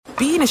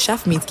being a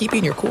chef means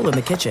keeping your cool in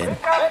the kitchen.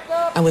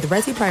 And with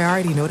Resi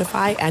Priority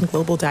Notify and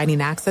Global Dining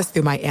Access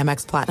through my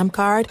Amex Platinum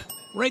card,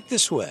 right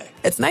this way.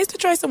 It's nice to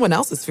try someone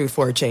else's food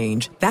for a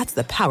change. That's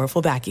the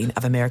powerful backing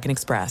of American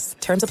Express.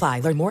 Terms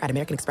apply. Learn more at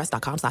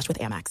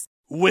americanexpress.com/withAmex.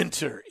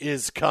 Winter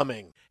is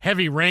coming.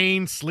 Heavy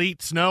rain,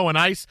 sleet, snow, and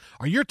ice.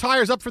 Are your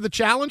tires up for the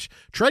challenge?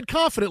 Tread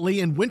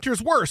confidently in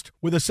winter's worst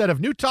with a set of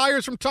new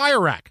tires from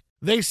Tire Rack.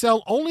 They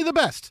sell only the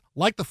best,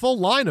 like the full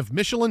line of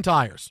Michelin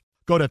tires.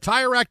 Go to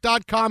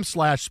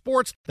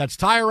TireRack.com/sports. That's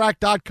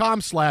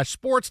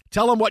TireRack.com/sports.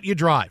 Tell them what you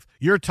drive.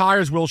 Your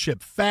tires will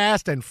ship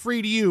fast and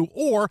free to you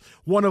or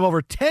one of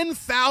over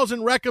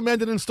 10,000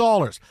 recommended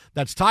installers.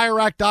 That's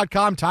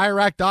TireRack.com,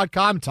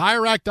 TireRack.com,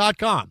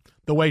 TireRack.com.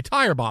 The way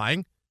tire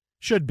buying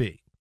should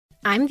be.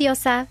 I'm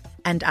Diosa.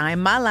 And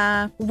I'm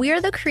Mala.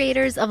 We're the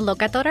creators of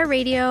Locatora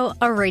Radio,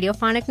 a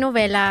radiophonic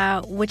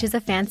novela, which is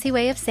a fancy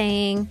way of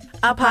saying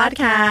a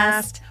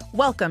podcast.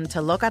 Welcome to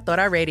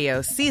Locatora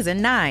Radio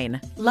Season 9.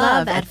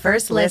 Love at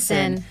First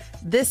Listen.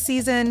 This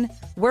season,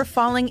 we're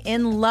falling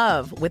in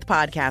love with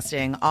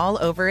podcasting all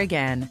over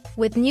again.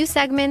 With new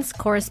segments,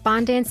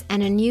 correspondence,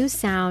 and a new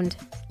sound.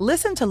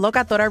 Listen to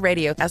Locatora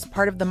Radio as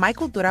part of the My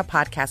Cultura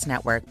Podcast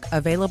Network.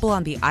 Available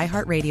on the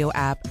iHeartRadio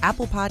app,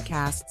 Apple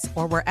Podcasts,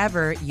 or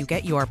wherever you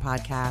get your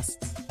podcasts.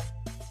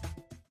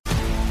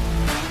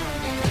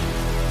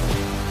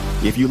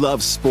 If you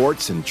love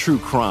sports and true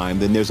crime,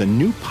 then there's a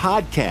new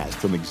podcast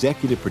from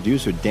executive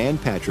producer Dan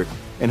Patrick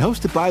and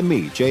hosted by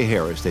me, Jay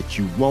Harris, that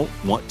you won't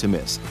want to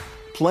miss.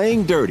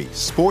 Playing Dirty: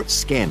 Sports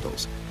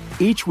Scandals.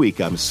 Each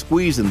week, I'm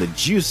squeezing the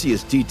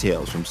juiciest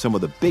details from some of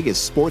the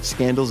biggest sports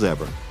scandals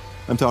ever.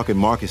 I'm talking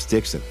Marcus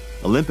Dixon,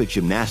 Olympic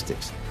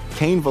gymnastics,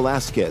 Cain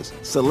Velasquez,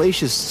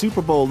 salacious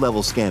Super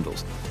Bowl-level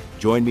scandals.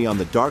 Join me on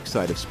the dark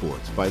side of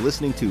sports by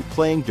listening to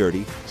Playing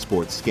Dirty: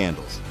 Sports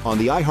Scandals on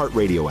the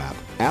iHeartRadio app,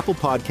 Apple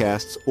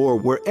Podcasts, or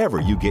wherever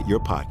you get your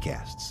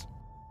podcasts.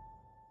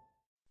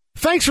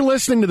 Thanks for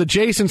listening to the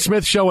Jason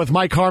Smith Show with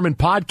Mike Harmon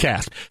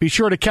podcast. Be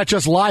sure to catch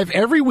us live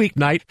every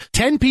weeknight,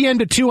 10 p.m.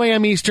 to 2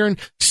 a.m. Eastern,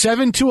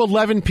 7 to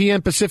 11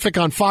 p.m. Pacific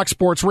on Fox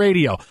Sports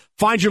Radio.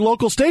 Find your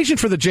local station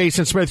for the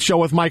Jason Smith Show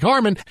with Mike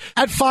Harmon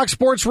at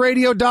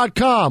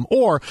foxsportsradio.com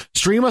or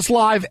stream us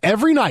live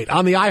every night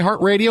on the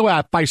iHeartRadio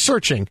app by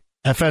searching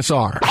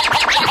FSR. Now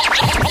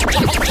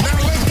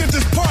let's get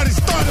this party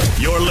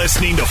started. You're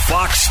listening to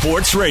Fox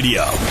Sports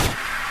Radio.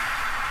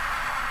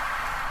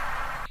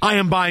 I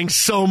am buying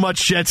so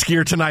much Jets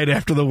gear tonight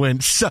after the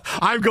win. So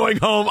I'm going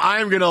home.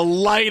 I'm going to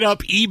light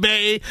up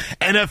eBay,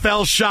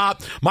 NFL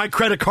Shop. My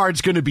credit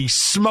card's going to be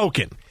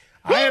smoking.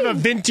 I have a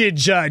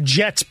vintage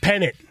Jets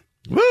pennant.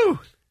 Woo!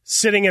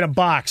 Sitting in a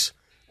box.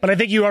 But I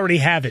think you already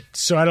have it,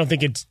 so I don't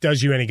think it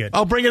does you any good.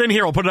 I'll bring it in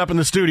here. We'll put it up in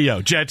the studio.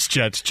 Jets.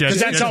 Because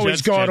that's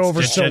always gone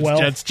over so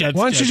well. Why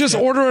don't you just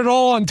order it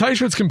all on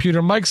Tyshirt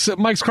computer? Mike's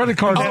credit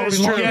card. Oh,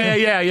 true.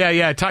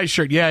 Yeah.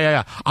 Tyshirt.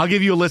 Yeah. I'll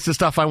give you a list of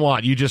stuff I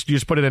want. You just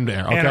put it in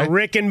there. Okay. And a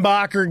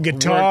Rickenbacker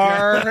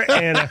guitar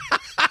and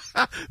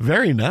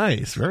very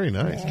nice.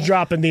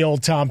 Dropping the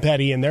old Tom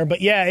Petty in there,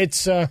 but yeah,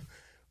 it's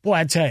boy,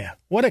 I tell you,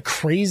 what a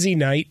crazy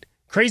night,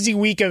 crazy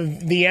week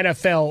of the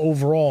NFL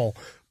overall,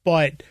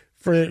 but.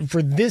 For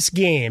this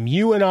game,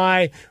 you and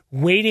I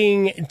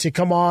waiting to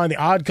come on. The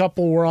Odd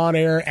Couple were on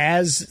air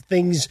as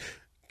things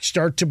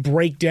start to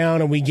break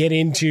down and we get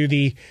into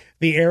the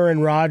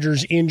Aaron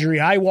Rodgers injury.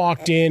 I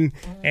walked in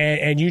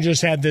and you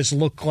just had this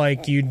look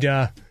like you'd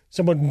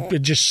someone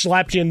just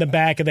slapped you in the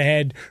back of the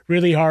head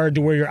really hard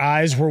to where your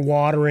eyes were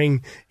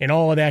watering and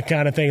all of that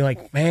kind of thing.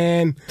 Like,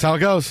 man. That's how it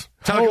goes.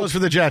 That's how it goes for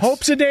the Jets.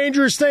 Hope's a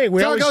dangerous thing.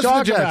 We always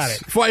talk about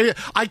it.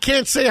 I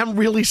can't say I'm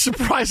really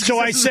surprised. So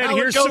I said,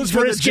 here's some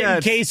brisket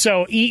and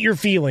queso. Eat your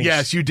feelings.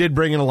 Yes, you did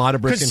bring in a lot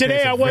of brisket and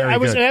queso. Because today I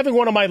was having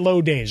one of my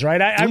low days,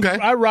 right?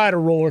 I ride a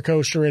roller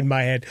coaster in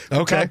my head.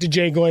 Okay. Talk to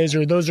Jay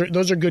Glazer.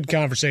 Those are good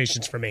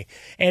conversations for me.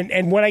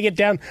 And when I get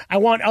down, I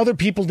want other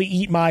people to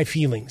eat my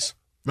feelings.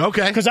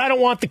 Okay. Because I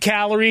don't want the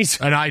calories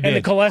and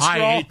the cholesterol.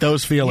 I hate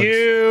those feelings.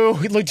 You,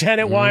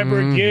 Lieutenant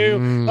Weinberg,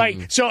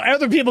 you. So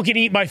other people can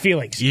eat my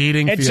feelings.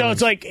 Feelings. So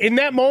it's like, in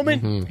that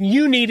moment,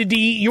 you needed to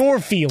eat your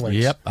feelings.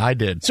 Yep, I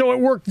did. So it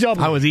worked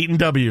double. I was eating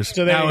W's.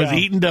 So there you go.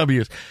 eating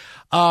W's.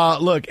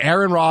 Look,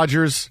 Aaron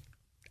Rodgers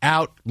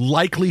out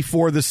likely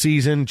for the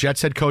season.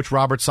 Jets head coach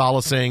Robert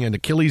Saleh saying an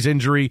Achilles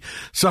injury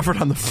suffered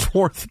on the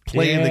fourth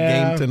play of the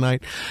game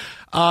tonight.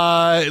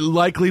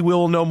 Likely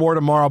we'll know more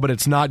tomorrow, but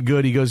it's not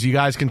good. He goes, you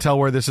guys can tell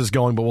where this is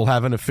going, but we'll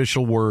have an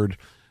official word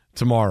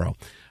tomorrow.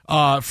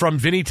 From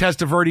Vinny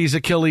Testaverde's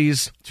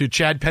Achilles to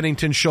Chad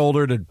Pennington's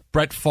shoulder to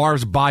Brett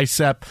Favre's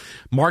bicep,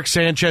 Mark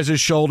Sanchez's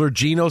shoulder,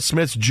 Geno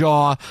Smith's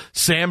jaw,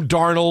 Sam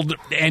Darnold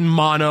and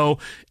mono,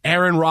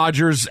 Aaron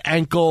Rodgers'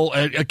 ankle,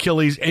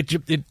 Achilles.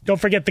 Don't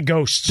forget the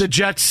ghosts.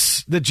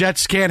 The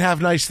Jets can't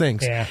have nice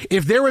things. Yeah.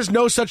 If there was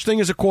no such thing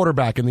as a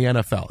quarterback in the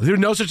NFL, if there was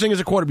no such thing as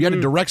a quarterback, you had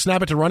to direct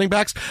snap it to running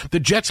backs, the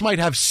Jets might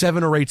have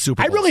 7 or 8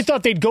 Super Bowls. I really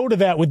thought they'd go to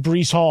that with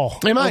Breece Hall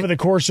over the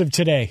course of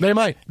today. They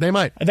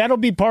might. That'll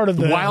be part of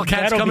the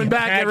Wildcats coming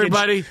back,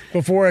 everybody.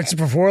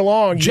 Before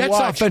long. Jets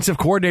offensive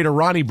coordinator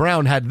Ronnie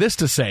Brown had this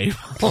to say.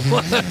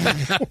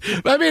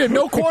 I mean,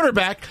 no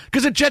quarterback,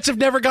 because the Jets have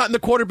never gotten the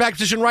quarterback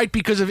position right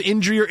because of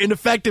injury or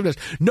ineffectiveness.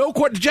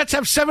 The Jets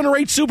have 7 or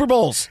 8 Super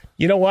Bowls.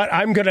 You know what?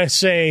 I'm going to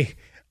say,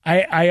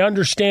 I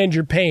understand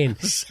your pain.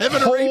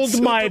 7 or 8 Hold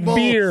Super my Bowls.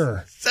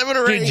 beer. 7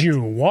 or 8. Did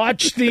you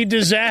watch the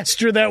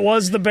disaster that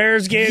was the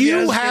Bears game You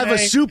yesterday? have a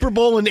Super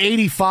Bowl in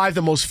 '85,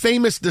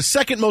 the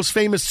second most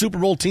famous Super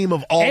Bowl team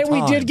of all time. And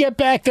we did get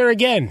back there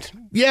again.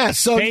 Yeah,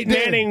 so Peyton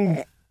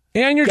Manning.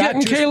 And you're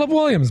getting Caleb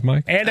Williams,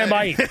 Mike. And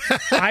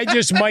I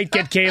just might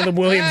get Caleb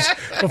Williams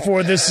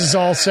before this is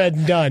all said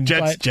and done.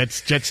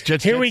 Jets.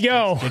 Here we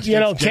go.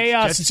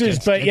 Chaos ensues.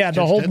 But yeah,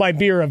 the hold my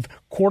beer of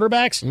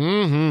quarterbacks.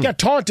 Got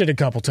taunted a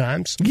couple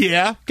times.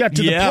 Yeah. Got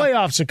to the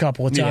playoffs a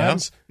couple of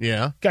times.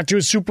 Yeah. Got to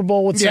a Super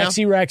Bowl with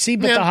Sexy Rexy.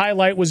 But the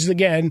highlight was,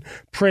 again,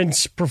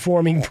 Prince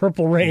performing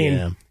Purple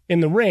Rain in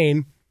the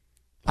rain.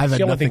 I've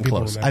had nothing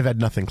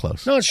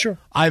close. No, it's true.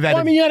 You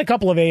had a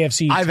couple of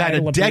AFC. I've had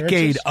a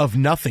decade of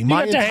nothing. You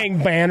got to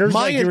hang banners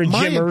like you're a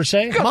Jim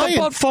Irsay. Got the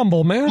butt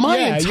fumble, man. My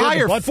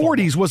entire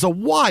 40s was a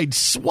wide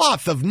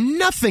swath of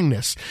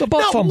nothingness. The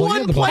butt fumble.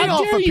 Not one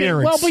playoff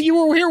appearance. Well, but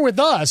you were here with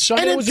us. So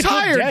it was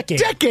entire a good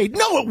decade.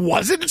 No, it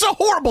wasn't. It's a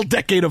horrible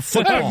decade of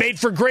football. Made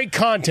for great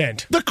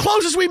content. The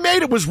closest we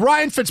made it was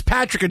Ryan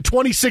Fitzpatrick in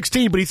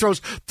 2016, but he throws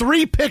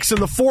 3 picks in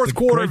the fourth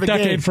quarter of the game.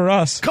 Decade for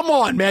us. Come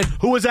on, man.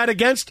 Who was that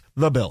against?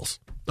 The Bills.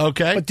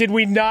 Okay. But did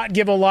we not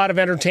give a lot of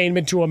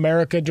entertainment to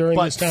America during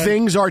this time?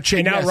 Things are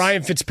changing. And now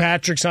Ryan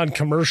Fitzpatrick's on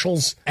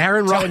commercials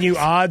telling you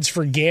odds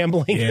for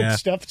gambling and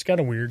stuff. It's kind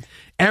of weird.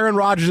 Aaron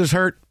Rodgers is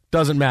hurt.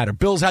 Doesn't matter.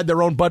 Bills had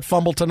their own butt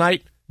fumble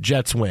tonight.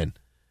 Jets win.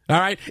 All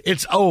right?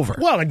 It's over.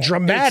 Well, in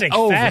dramatic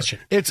fashion.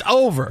 It's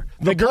over.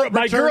 My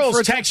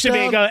girls texted me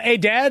and go, hey,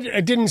 Dad,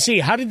 I didn't see.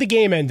 How did the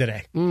game end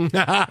today? And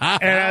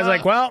I was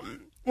like, well,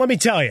 let me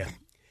tell you.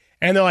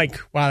 And they're like,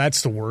 wow,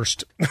 that's the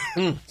worst.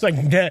 It's like,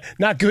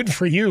 not good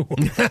for you.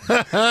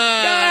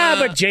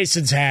 But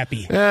Jason's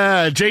happy.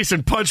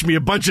 Jason punched me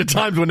a bunch of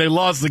times when they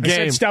lost the game. I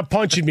said, stop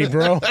punching me,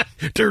 bro.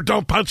 Dude,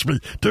 don't punch me.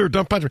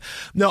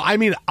 No, I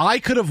mean, I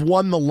could have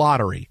won the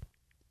lottery.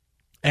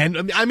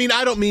 And I mean,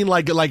 I don't mean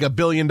like a $1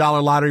 billion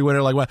lottery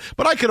winner,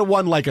 but I could have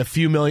won like a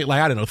few million, like,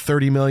 I don't know,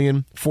 30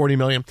 million, 40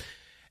 million.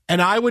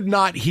 And I would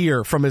not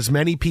hear from as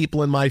many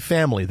people in my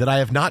family that I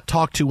have not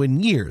talked to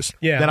in years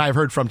that I've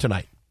heard from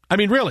tonight. I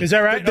mean, really. Is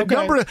that right? The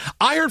number,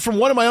 I heard from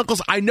one of my uncles.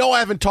 I know I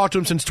haven't talked to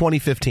him since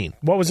 2015.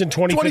 What was in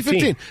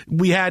 2015?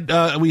 We had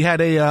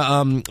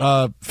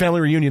a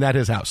family reunion at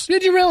his house.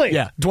 Did you really?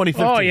 Yeah,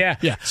 2015. Oh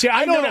yeah. See,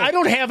 I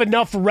don't have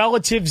enough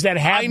relatives that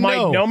have my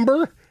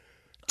number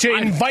to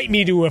invite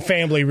me to a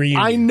family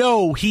reunion. I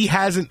know he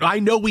hasn't. I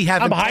know we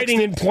haven't. I'm hiding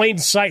in plain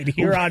sight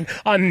here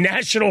on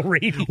national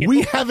radio.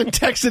 We haven't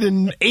texted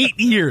in 8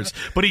 years,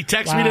 but he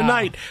texted me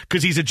tonight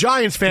because he's a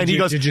Giants fan. He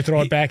goes, "Did you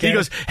throw it back?" He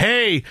goes,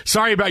 "Hey,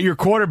 sorry about your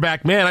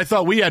quarterback, man. I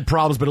thought we had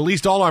problems, but at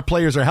least all our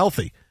players are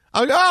healthy."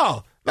 I go,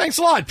 "Oh, thanks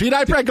a lot, Pete."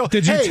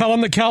 Did you tell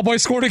him the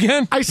Cowboys scored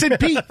again? I said,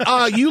 "Pete,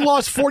 you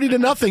lost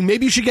 40-0.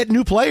 Maybe you should get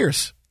new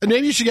players."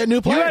 Maybe you should get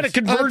new players. You had a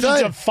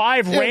convergence of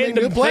 5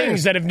 random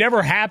things that have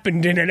never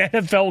happened in an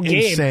NFL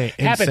game.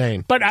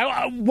 Insane. But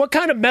what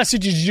kind of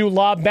messages did you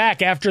lob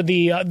back after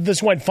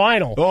this went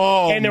final?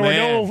 Oh, and there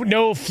were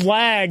no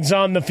flags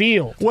on the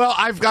field. Well,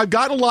 I've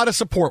got a lot of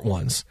support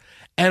ones,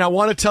 and I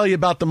want to tell you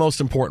about the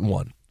most important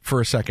one for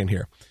a second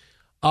here.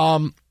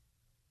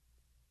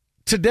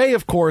 Today,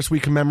 of course, we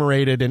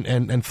commemorated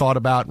and thought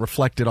about,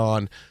 reflected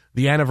on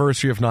the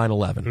anniversary of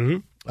 9/11. Mm-hmm.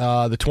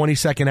 The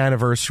 22nd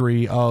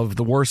anniversary of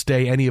the worst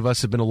day any of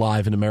us have been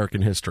alive in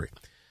American history.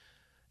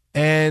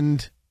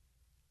 And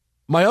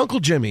my Uncle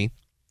Jimmy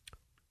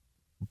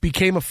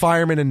became a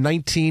fireman in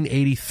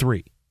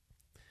 1983.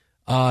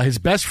 His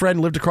best friend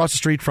lived across the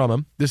street from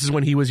him. This is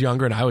when he was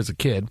younger and I was a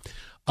kid.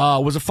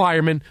 Was a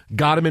fireman,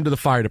 got him into the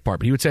fire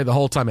department. He would say the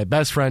whole time, my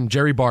best friend,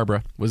 Jerry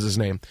Barbara was his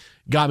name,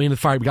 got me in the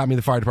fire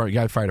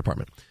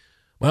department.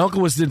 My uncle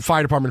was in the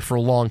fire department for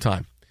a long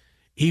time.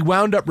 He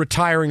wound up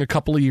retiring a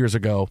couple of years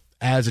ago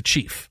as a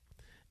chief,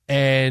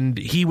 and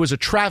he was a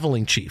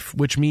traveling chief,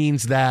 which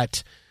means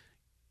that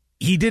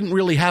he didn't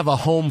really have a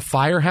home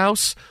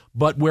firehouse,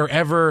 but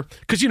wherever,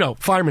 because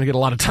firemen get a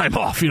lot of time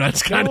off.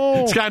 It's kind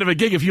of a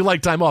gig if you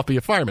like time off, be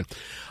a fireman.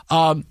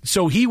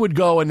 So he would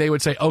go, and they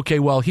would say, "Okay,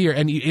 well here,"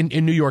 and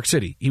in New York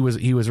City, he was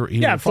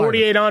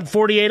 48 on,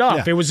 48 off.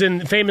 Yeah. It was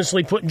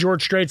famously put in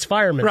George Strait's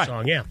Fireman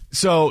song. Yeah.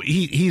 So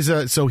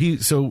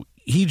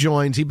he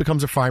joins. He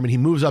becomes a fireman. He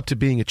moves up to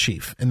being a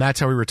chief, and that's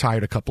how he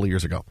retired a couple of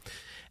years ago.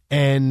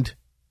 And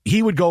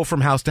he would go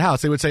from house to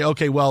house. They would say,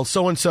 okay, well,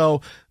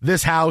 so-and-so,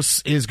 this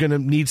house is going to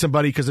need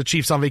somebody because the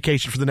chief's on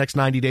vacation for the next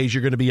 90 days.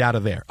 You're going to be out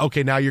of there.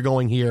 Okay, now you're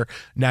going here.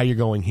 Now you're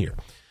going here.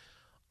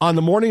 On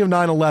the morning of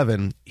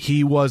 9/11,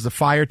 he was the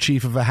fire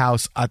chief of a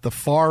house at the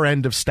far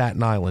end of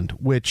Staten Island,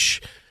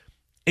 which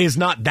is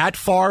not that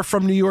far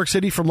from New York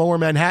City, from Lower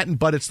Manhattan,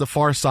 but it's the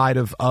far side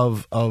of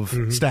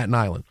Staten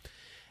Island.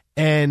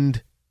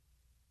 And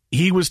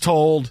he was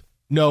told,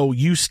 no,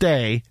 you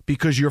stay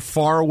because you're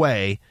far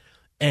away,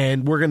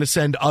 and we're going to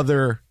send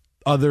other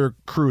other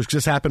crews,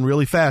 because this happened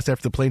really fast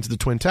after the plane to the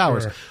Twin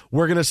Towers. Sure.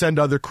 We're going to send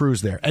other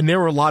crews there. And there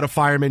were a lot of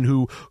firemen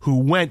who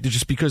went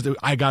just because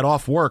I got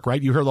off work,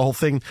 right? You heard the whole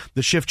thing,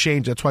 the shift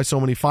change. That's why so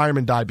many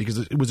firemen died, because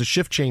it was a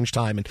shift change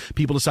time and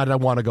people decided I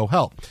want to go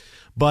help.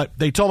 But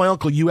they told my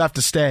uncle, you have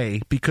to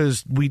stay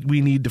because we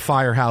need the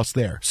firehouse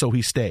there. So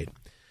he stayed.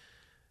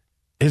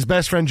 His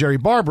best friend, Jerry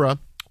Barbara,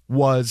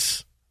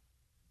 was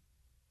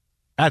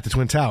at the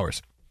Twin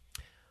Towers.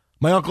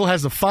 My uncle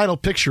has the final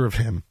picture of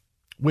him,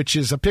 which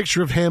is a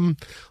picture of him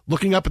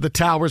looking up at the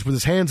towers with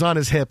his hands on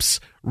his hips,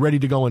 ready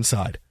to go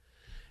inside.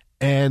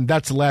 And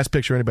that's the last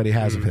picture anybody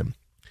has of him.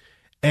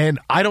 And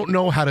I don't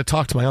know how to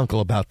talk to my uncle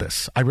about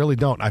this. I really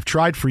don't. I've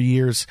tried for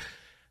years.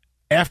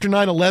 After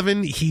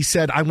 9/11, he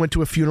said, I went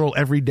to a funeral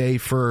every day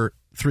for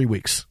 3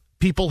 weeks.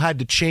 People had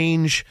to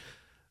change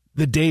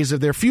the days of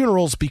their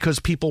funerals because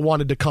people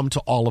wanted to come to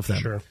all of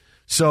them. Sure.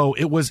 So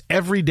it was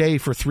every day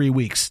for 3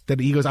 weeks that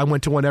he goes, I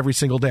went to one every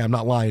single day. I'm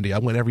not lying to you. I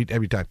went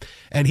every time.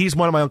 And he's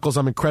one of my uncles.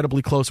 I'm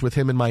incredibly close with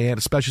him and my aunt,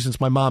 especially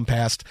since my mom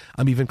passed.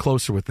 I'm even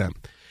closer with them.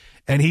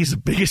 And he's the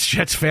biggest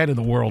Jets fan in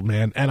the world,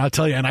 man. And I'll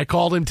tell you, and I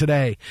called him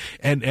today,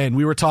 and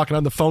we were talking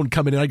on the phone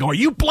coming in. I go, are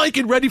you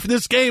blanking ready for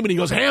this game? And he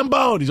goes,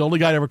 Hambone. He's the only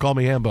guy to ever call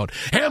me Hambone.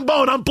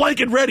 Hambone, I'm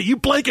blanking ready. You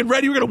blanking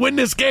ready? We're going to win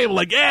this game. I'm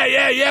like,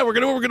 yeah, we're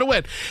going to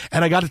win.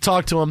 And I got to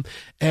talk to him.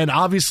 And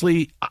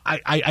obviously,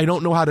 I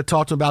don't know how to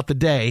talk to him about the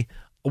day.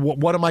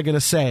 What am I going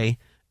to say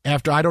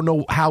after I don't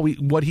know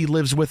what he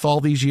lives with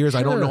all these years?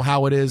 Sure. I don't know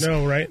how it is.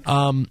 No, right.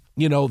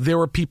 There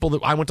were people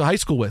that I went to high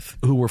school with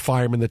who were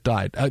firemen that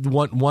died.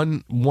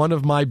 One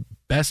of my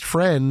best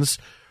friends,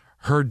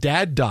 her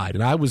dad died,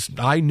 and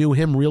I knew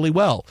him really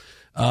well.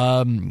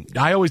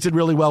 I always did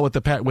really well with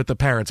the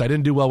parents. I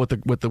didn't do well with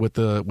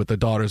the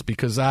daughters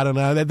because I don't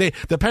know.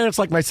 The parents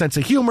like my sense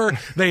of humor.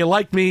 They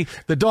liked me.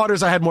 The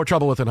daughters I had more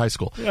trouble with in high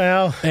school.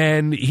 Well,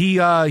 and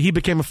he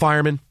became a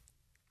fireman.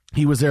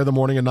 He was there the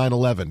morning of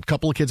 9/11. A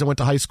couple of kids I went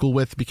to high school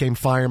with became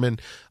firemen.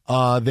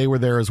 They were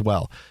there as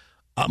well.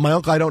 My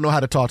uncle, I don't know how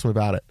to talk to him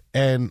about it.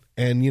 And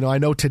I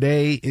know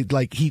today,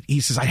 he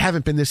says, I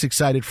haven't been this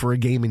excited for a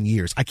game in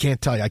years. I can't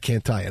tell you.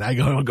 And I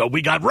go,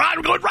 we got Rogers.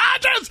 We're going,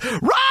 Rogers.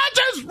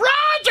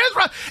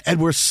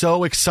 And we're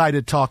so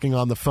excited talking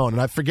on the phone.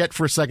 And I forget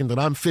for a second that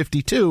I'm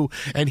 52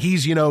 and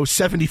he's,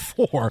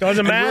 74.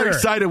 Doesn't matter. We're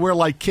excited. We're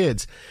like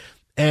kids.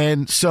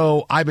 And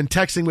so I've been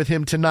texting with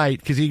him tonight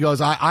because he goes,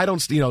 I don't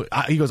stay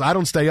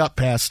up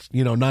past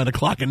 9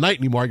 o'clock at night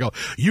anymore. I go,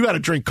 you got to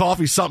drink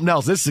coffee, something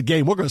else. This is a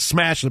game. We're going to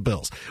smash the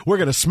Bills. We're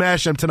going to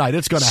smash them tonight.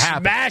 It's going to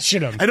happen.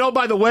 Smashing them. And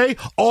by the way,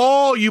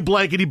 all you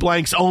blankety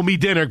blanks owe me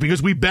dinner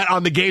because we bet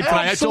on the game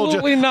tonight.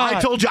 Absolutely not.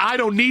 I told you I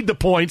don't need the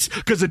points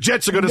because the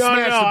Jets are going to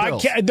smash the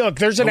Bills. I can't. Look,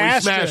 there's an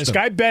asterisk.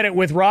 I bet it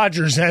with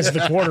Rodgers as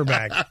the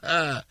quarterback.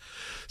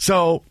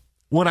 So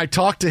when I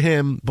talked to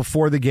him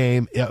before the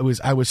game,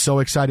 I was so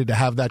excited to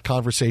have that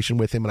conversation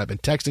with him, and I've been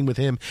texting with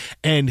him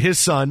and his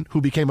son, who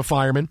became a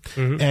fireman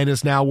and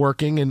is now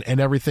working and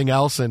everything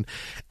else, and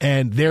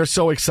they're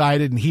so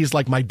excited, and he's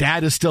like, my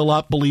dad is still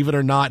up, believe it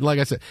or not. And like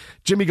I said,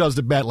 Jimmy goes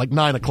to bed like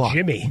 9 o'clock.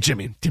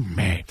 Jimmy.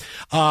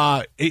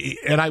 And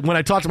when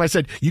I talked to him, I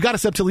said, you got to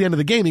stay up till the end of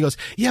the game. He goes,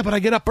 yeah, but I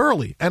get up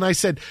early. And I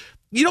said,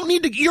 you don't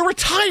need to, you're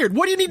retired.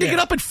 What do you need to get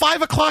up at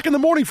 5 o'clock in the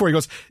morning for? He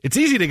goes, it's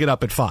easy to get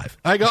up at 5.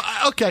 I go,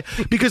 okay,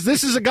 because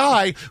this is a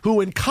guy who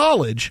in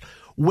college,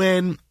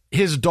 when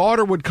his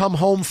daughter would come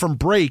home from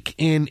break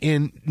for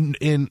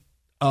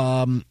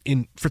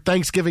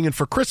Thanksgiving and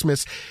for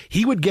Christmas,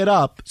 he would get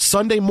up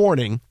Sunday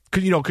morning,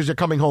 because you're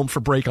coming home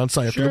for break on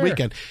Sunday after the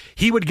weekend.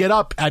 He would get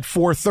up at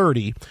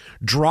 4:30,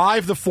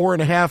 drive the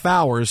 4.5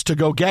 hours to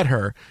go get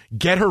her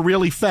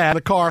really fast in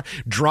the car,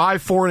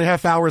 drive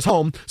 4.5 hours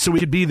home so we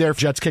could be there for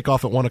Jets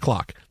kickoff at 1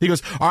 o'clock. He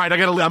goes, all right, I'm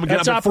going to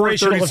get up at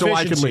 4:30 so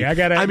I can leave. I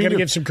got to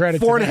give some credit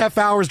to that. 4.5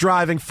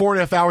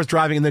 hours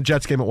driving, and then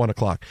Jets game at 1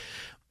 o'clock.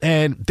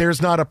 And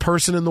there's not a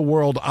person in the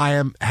world I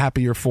am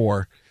happier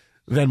for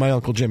than my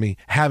Uncle Jimmy,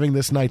 having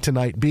this night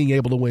tonight, being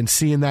able to win,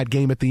 seeing that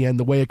game at the end,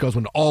 the way it goes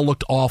when it all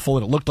looked awful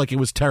and it looked like it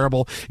was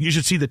terrible. You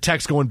should see the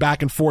text going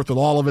back and forth with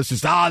all of us,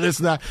 just, this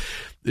and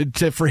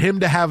that. For him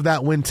to have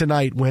that win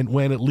tonight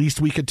when at least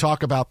we could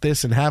talk about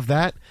this and have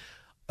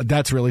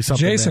that's really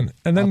something. Jason, man.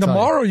 and then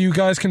tomorrow you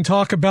guys can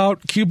talk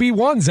about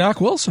QB1, Zach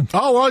Wilson.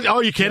 Oh,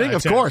 are you kidding?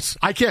 Of course.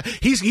 I can't.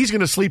 He's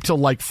going to sleep till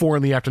like 4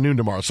 p.m.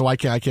 tomorrow, so I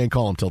can't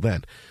call him till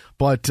then.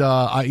 But,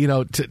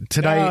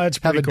 tonight,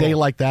 have a day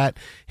like that.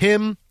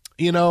 Him,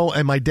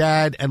 and my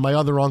dad and my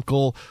other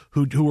uncle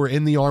who were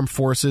in the armed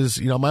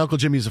forces. My Uncle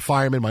Jimmy's a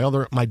fireman.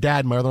 My dad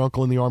and my other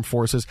uncle in the armed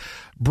forces.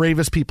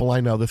 Bravest people I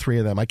know, the three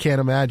of them. I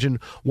can't imagine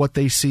what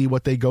they see,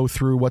 what they go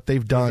through, what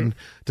they've done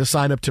to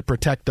sign up to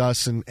protect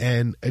us. And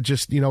it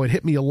just, it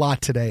hit me a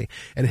lot today.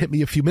 And it hit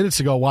me a few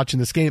minutes ago watching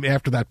this game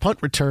after that punt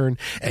return.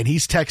 And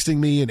he's texting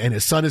me and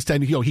his son is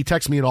texting, he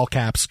texts me in all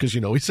caps because,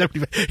 he's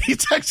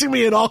texting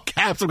me in all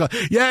caps. I'm going,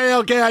 yeah,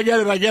 okay, I get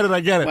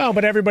it. Well,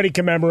 but everybody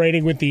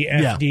commemorating with the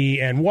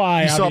FDNY.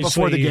 You saw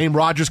before the game,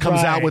 Rodgers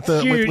comes out with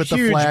the with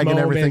the flag and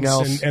everything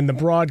else. And the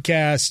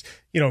broadcast,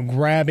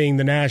 grabbing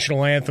the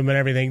national anthem and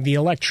everything. The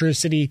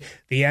electricity,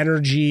 the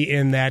energy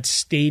in that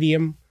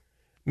stadium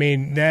I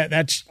mean,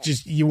 that's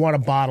just, you want to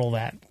bottle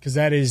that because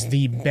that is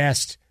the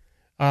best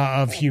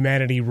of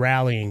humanity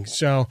rallying.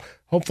 So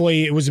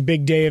hopefully it was a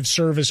big day of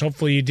service.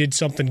 Hopefully you did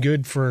something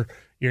good for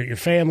your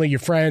family, your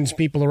friends,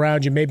 people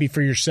around you, maybe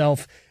for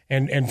yourself,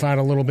 and find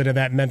a little bit of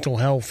that mental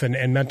health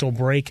and mental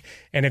break.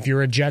 And if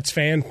you're a Jets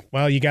fan,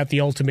 well, you got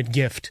the ultimate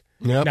gift.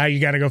 Yep. Now you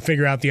got to go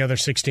figure out the other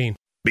 16.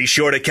 Be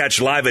sure to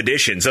catch live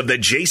editions of The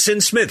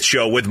Jason Smith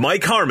Show with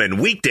Mike Harmon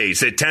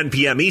weekdays at 10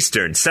 p.m.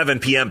 Eastern, 7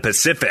 p.m.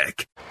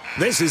 Pacific.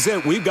 This is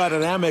it. We've got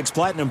an Amex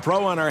Platinum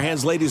Pro on our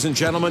hands, ladies and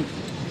gentlemen.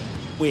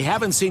 We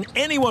haven't seen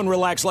anyone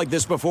relax like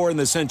this before in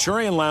the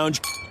Centurion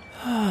Lounge.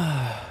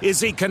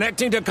 Is he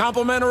connecting to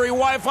complimentary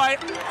Wi-Fi?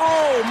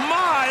 Oh,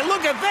 my.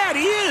 Look at that.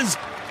 He is.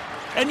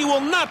 And you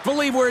will not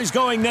believe where he's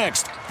going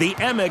next. The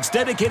Amex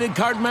dedicated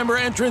card member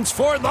entrance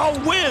for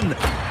the win.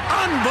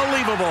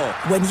 Unbelievable.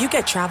 When you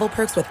get travel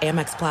perks with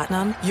Amex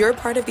Platinum, you're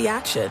part of the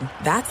action.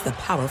 That's the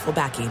powerful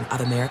backing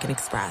of American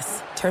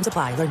Express. Terms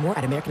apply. Learn more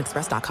at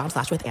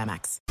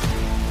americanexpress.com/withAmex.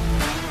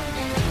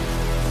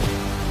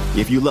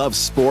 If you love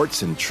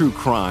sports and true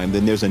crime,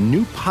 then there's a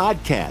new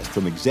podcast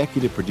from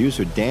executive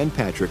producer Dan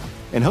Patrick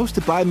and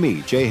hosted by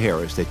me, Jay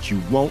Harris, that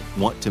you won't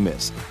want to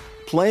miss.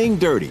 Playing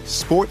Dirty: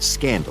 Sports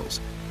Scandals.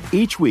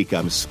 Each week,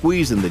 I'm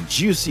squeezing the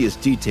juiciest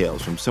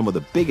details from some of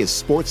the biggest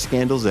sports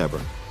scandals ever.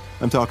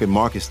 I'm talking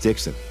Marcus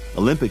Dixon,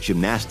 Olympic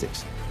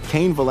gymnastics,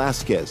 Cain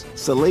Velasquez,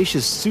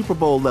 salacious Super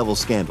Bowl-level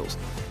scandals.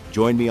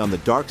 Join me on the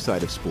dark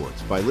side of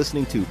sports by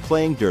listening to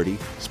Playing Dirty: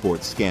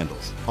 Sports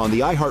Scandals on the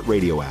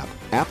iHeartRadio app,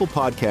 Apple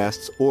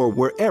Podcasts, or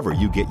wherever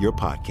you get your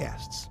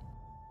podcasts.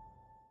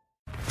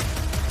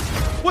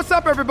 What's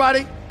up,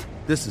 everybody?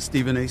 This is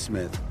Stephen A.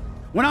 Smith.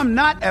 When I'm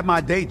not at my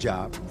day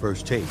job,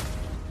 First Take,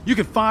 you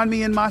can find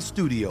me in my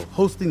studio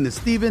hosting the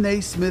Stephen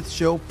A. Smith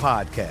Show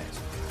podcast.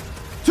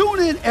 Tune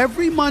in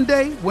every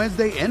Monday,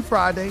 Wednesday, and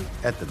Friday,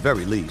 at the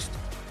very least,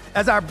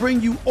 as I bring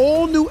you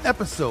all new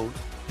episodes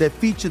that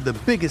feature the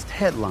biggest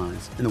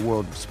headlines in the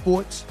world of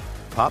sports,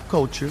 pop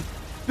culture,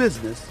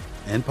 business,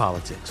 and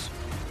politics.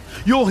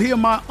 You'll hear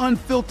my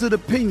unfiltered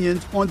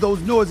opinions on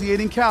those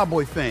nauseating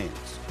Cowboy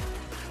fans,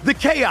 the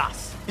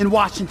chaos in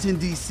Washington,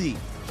 D.C.,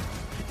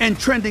 and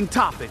trending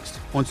topics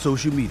on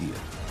social media,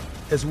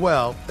 as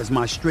well as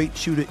my straight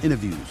shooter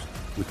interviews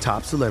with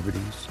top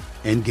celebrities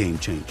and game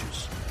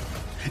changers.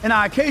 And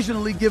I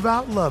occasionally give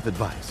out love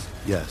advice.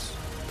 Yes,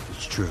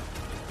 it's true.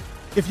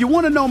 If you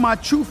want to know my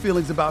true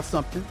feelings about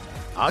something,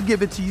 I'll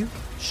give it to you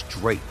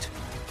straight.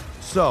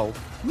 So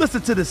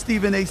listen to the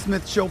Stephen A.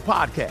 Smith Show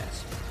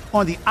podcast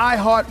on the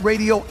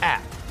iHeartRadio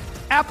app,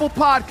 Apple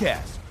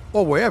Podcasts,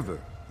 or wherever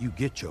you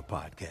get your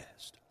podcast.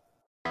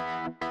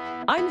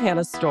 I'm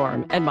Hannah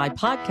Storm, and my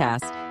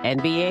podcast,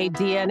 NBA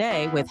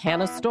DNA with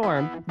Hannah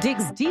Storm,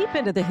 digs deep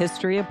into the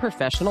history of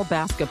professional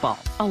basketball,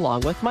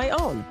 along with my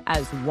own,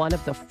 as one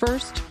of the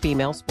first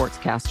female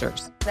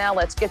sportscasters. Now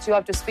let's get you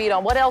up to speed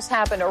on what else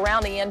happened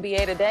around the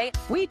NBA today.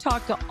 We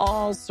talk to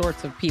all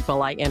sorts of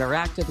people I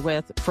interacted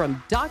with,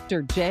 from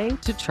Dr. J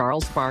to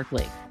Charles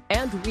Barkley,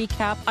 and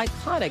recap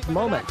iconic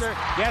moments.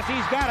 Yes,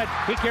 he's got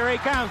it. Here he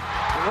comes.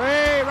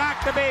 Way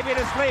rock the baby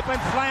to sleep and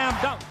slam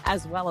dunk.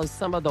 As well as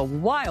some of the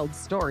wild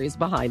stories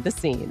behind the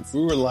scenes.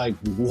 We were like,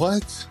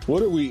 what?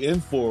 What are we in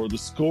for? The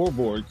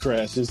scoreboard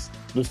crashes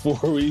before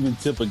we even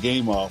tip a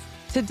game off.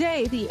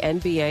 Today, the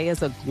NBA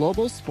is a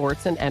global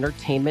sports and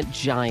entertainment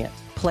giant.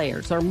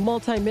 Players are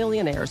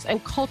multimillionaires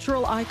and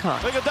cultural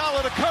icons.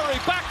 Iguodala to Curry,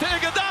 back to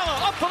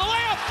Iguodala, up for the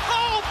layup.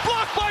 Oh,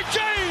 blocked by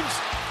James.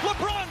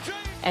 LeBron James.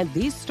 And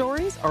these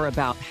stories are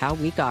about how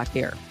we got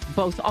here,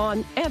 both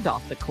on and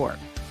off the court.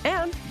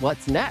 And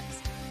what's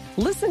next?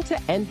 Listen to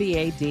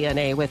NBA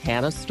DNA with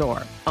Hannah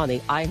Storm on the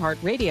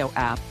iHeartRadio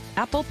app,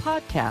 Apple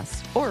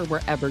Podcasts, or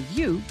wherever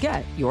you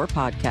get your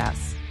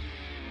podcasts.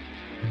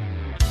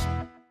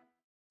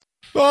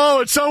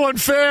 Oh, it's so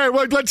unfair.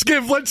 Let's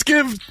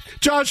give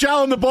Josh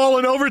Allen the ball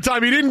in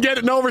overtime. He didn't get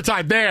it in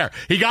overtime. There.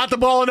 He got the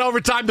ball in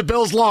overtime. The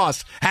Bills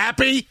lost.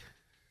 Happy?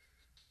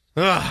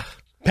 Ugh.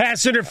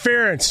 Pass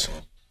interference.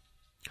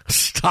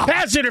 Stop.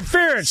 Pass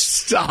interference.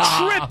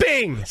 Stop.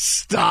 Tripping.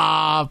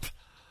 Stop.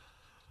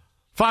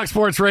 Fox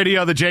Sports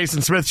Radio, the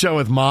Jason Smith Show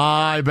with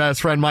my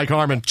best friend, Mike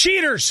Harmon.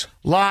 Cheaters.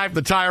 Live,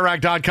 the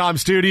TireRack.com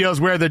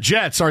studios, where the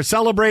Jets are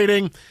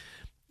celebrating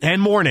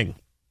and mourning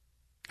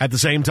at the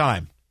same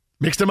time.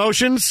 Mixed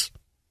emotions?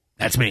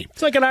 That's me.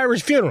 It's like an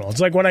Irish funeral.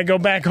 It's like when I go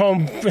back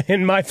home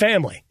in my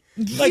family.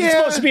 Like it's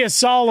supposed to be a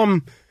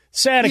solemn,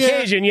 sad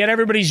occasion, yet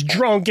everybody's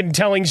drunk and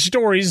telling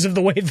stories of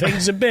the way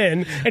things have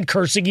been and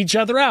cursing each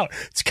other out.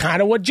 It's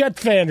kind of what Jet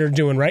fans are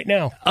doing right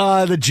now.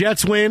 The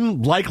Jets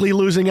win, likely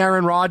losing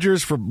Aaron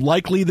Rodgers for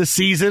likely the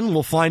season.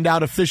 We'll find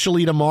out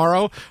officially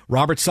tomorrow.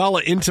 Robert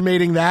Saleh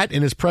intimating that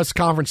in his press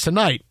conference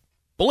tonight.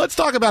 But let's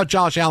talk about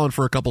Josh Allen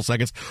for a couple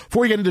seconds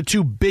before we get into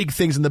two big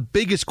things and the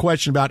biggest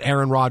question about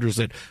Aaron Rodgers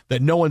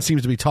that no one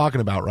seems to be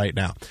talking about right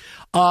now.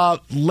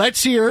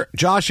 Let's hear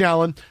Josh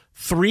Allen.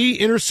 3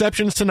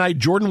 interceptions tonight.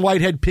 Jordan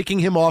Whitehead picking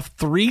him off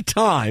 3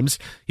 times.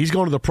 He's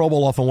going to the Pro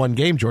Bowl off of 1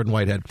 game, Jordan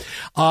Whitehead.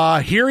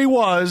 Here he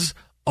was,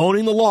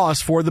 owning the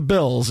loss for the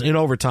Bills in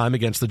overtime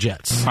against the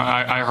Jets.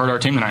 I hurt our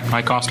team tonight.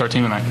 I cost our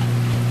team tonight.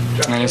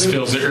 And it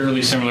feels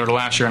eerily similar to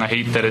last year, and I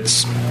hate that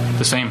it's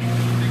the same.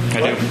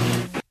 I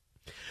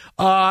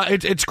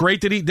do. It's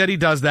great that he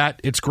does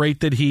that. It's great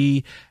that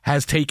he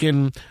has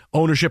taken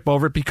ownership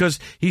over it because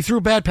he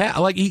threw bad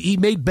he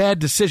made bad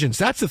decisions.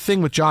 That's the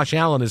thing with Josh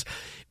Allen is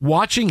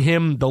watching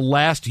him the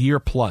last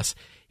year plus.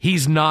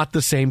 He's not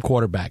the same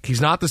quarterback. He's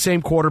not the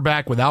same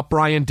quarterback without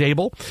Brian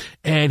Daboll,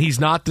 and he's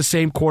not the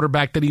same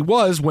quarterback that he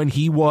was when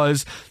he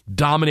was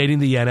dominating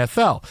the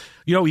NFL.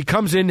 You know, he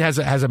comes in, has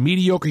a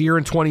mediocre year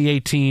in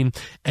 2018,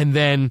 and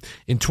then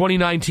in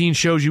 2019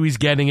 shows you he's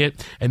getting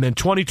it, and then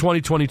 2020,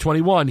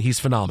 2021, he's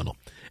phenomenal.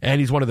 And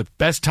he's one of the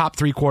best top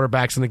 3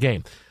 quarterbacks in the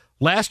game.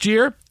 Last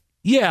year,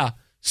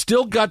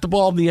 still got the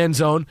ball in the end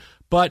zone,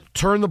 but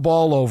turned the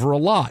ball over a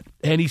lot.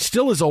 And he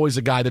still is always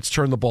a guy that's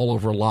turned the ball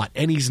over a lot.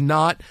 And he's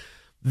not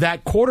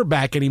that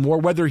quarterback anymore,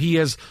 whether he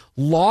has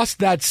lost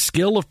that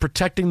skill of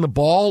protecting the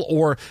ball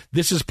or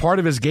this is part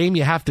of his game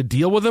you have to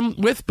deal with him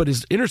with, but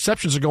his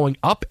interceptions are going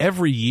up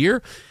every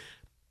year.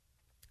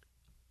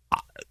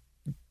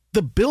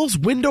 The Bills'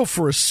 window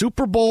for a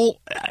Super Bowl,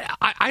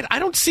 I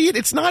don't see it.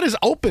 It's not as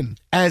open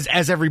as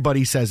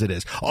everybody says it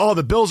is. Oh,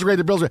 the Bills are great.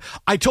 The Bills are great.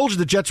 I told you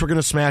the Jets were going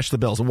to smash the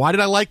Bills. And why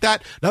did I like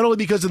that? Not only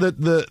because of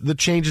the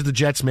changes the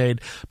Jets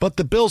made, but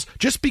the Bills,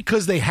 just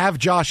because they have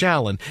Josh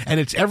Allen, and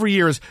it's every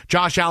year is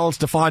Josh Allen,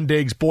 Stephon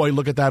Diggs, boy,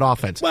 look at that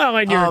offense. Well,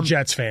 and you're a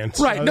Jets fan.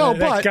 So right, no,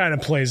 that kind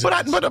of plays but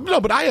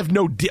I have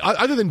no,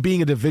 other than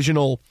being a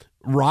divisional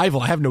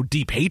rival, I have no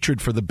deep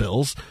hatred for the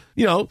Bills,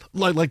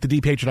 like the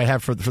deep hatred I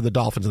have for the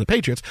Dolphins and the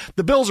Patriots.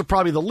 The Bills are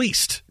probably the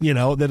least,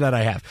 that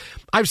I have.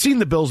 I've seen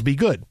the Bills be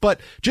good,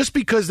 but just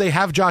because they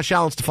have Josh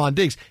Allen, Stephon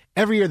Diggs,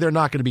 every year they're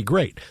not going to be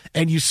great.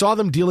 And you saw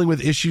them dealing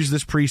with issues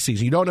this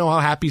preseason. You don't know how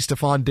happy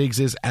Stephon Diggs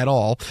is at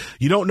all.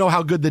 You don't know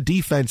how good the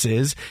defense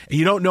is. And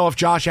you don't know if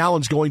Josh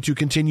Allen's going to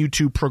continue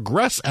to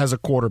progress as a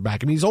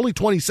quarterback. And he's only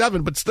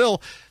 27, but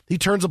still, he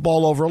turns the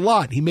ball over a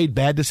lot. He made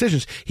bad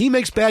decisions. He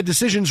makes bad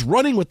decisions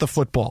running with the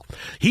football.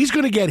 He's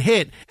going to get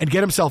hit and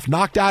get himself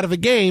knocked out of a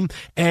game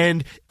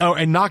and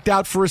knocked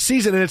out for a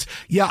season. And it's,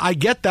 I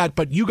get that,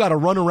 but you got to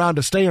run around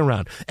to stay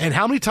around. And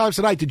how many times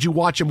tonight did you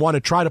watch him want to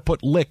try to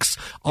put licks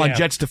on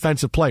Jets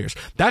defensive players?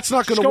 That's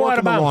not going to work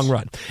in the long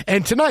run.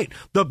 And tonight,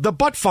 the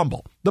butt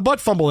fumble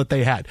that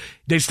they had,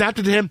 they snapped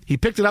it to him. He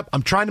picked it up.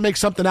 I'm trying to make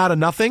something out of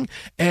nothing.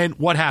 And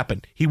what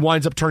happened? He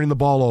winds up turning the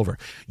ball over.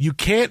 You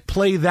can't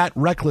play that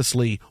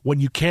recklessly when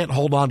you can't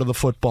hold on to the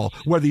football,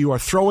 whether you are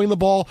throwing the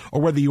ball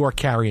or whether you are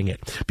carrying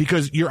it,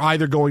 because you're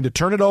either going to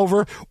turn it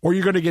over or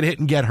you're going to get hit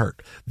and get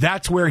hurt.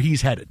 That's where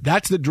he's headed.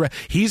 That's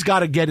he's got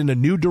to get in a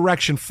new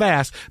direction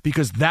fast,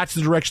 because that's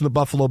the direction the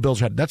Buffalo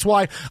Bills are headed. That's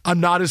why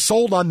I'm not as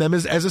sold on them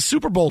as a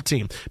Super Bowl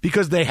team,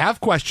 because they have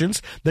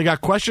questions. They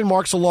got question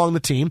marks along the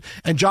team,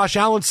 and Josh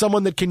Allen's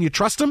someone that, can you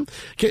trust him?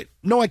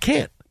 No, I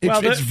can't.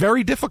 It's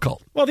very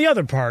difficult. Well, the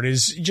other part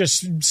is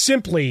just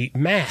simply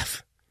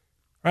math,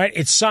 right?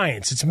 It's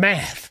science. It's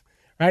math,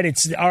 right?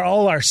 It's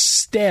all our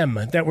STEM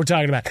that we're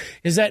talking about.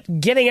 Is that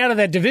getting out of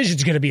that division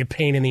is going to be a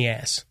pain in the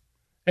ass.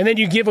 And then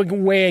you give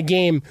away a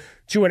game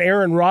to an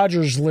Aaron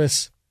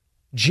Rodgers-less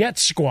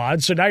Jets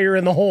squad, so now you're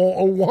in the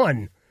whole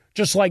 0-1.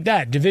 Just like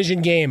that.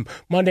 Division game,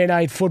 Monday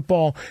Night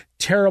Football,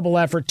 terrible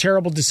effort,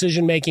 terrible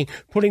decision-making,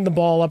 putting the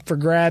ball up for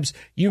grabs.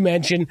 You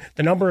mentioned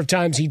the number of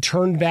times he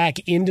turned back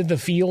into the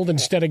field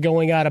instead of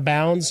going out of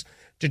bounds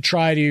to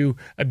try to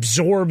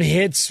absorb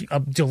hits,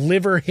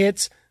 deliver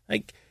hits.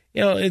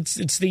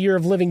 It's the year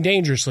of living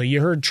dangerously. You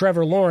heard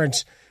Trevor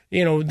Lawrence,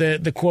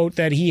 the quote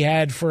that he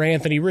had for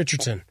Anthony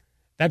Richardson.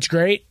 That's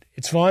great.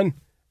 It's fun.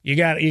 You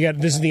got.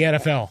 This is the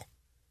NFL.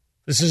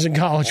 This isn't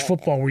college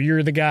football where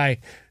you're the guy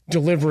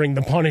delivering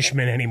the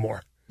punishment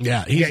anymore.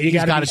 Yeah, you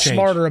got to be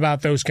smarter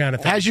about those kind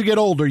of things. As you get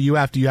older, you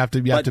have to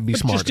be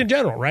smarter. Just in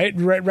general, right?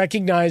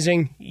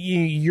 Recognizing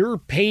you're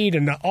paid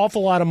an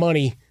awful lot of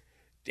money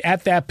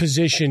at that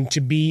position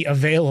to be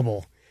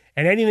available,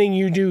 and anything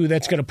you do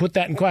that's going to put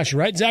that in question,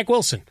 right? Zach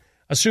Wilson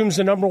assumes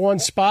the number 1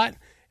 spot,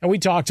 and we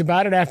talked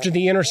about it after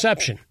the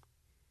interception.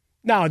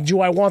 Now, do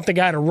I want the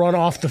guy to run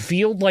off the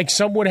field like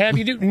some would have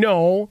you do?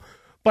 No.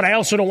 But I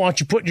also don't want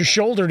you putting your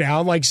shoulder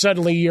down like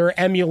suddenly you're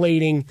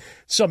emulating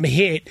some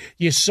hit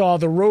you saw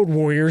the Road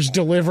Warriors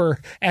deliver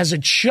as a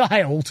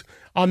child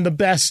on the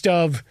best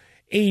of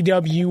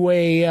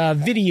AWA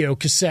video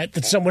cassette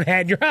that someone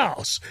had in your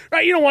house.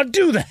 Right? You don't want to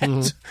do that.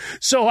 Mm-hmm.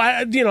 So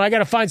I got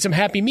to find some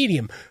happy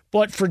medium.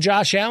 But for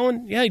Josh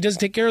Allen, he doesn't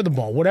take care of the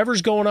ball.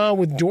 Whatever's going on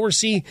with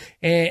Dorsey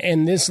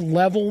and this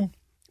level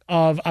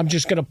of I'm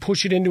just going to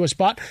push it into a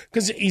spot,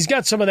 because he's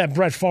got some of that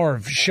Brett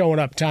Favre showing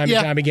up time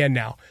and time again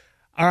now.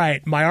 All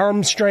right, my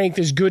arm strength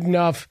is good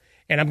enough,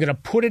 and I'm going to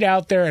put it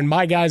out there, and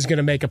my guy's going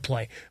to make a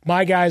play.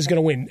 My guy's going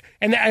to win.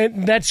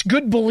 And that's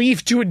good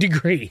belief to a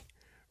degree,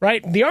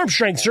 right? The arm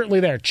strength certainly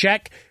there.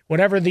 Check.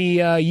 Whatever the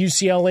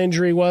UCL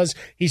injury was,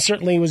 he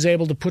certainly was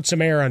able to put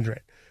some air under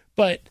it.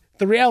 But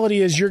the reality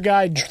is your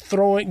guy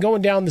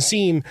going down the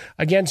seam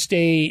against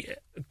a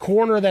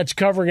corner that's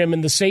covering him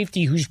and the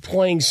safety who's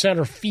playing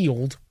center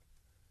field,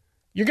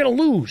 you're going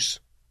to lose.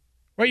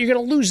 right? You're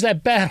going to lose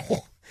that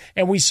battle.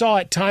 And we saw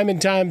it time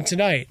and time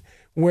tonight,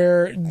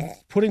 where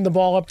putting the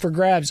ball up for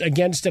grabs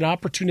against an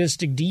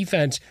opportunistic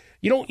defense,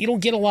 you don't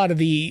get a lot of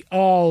the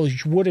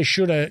woulda,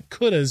 shoulda,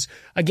 couldas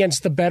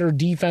against the better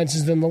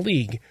defenses in the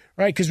league,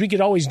 right? Because we could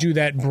always do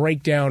that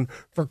breakdown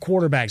for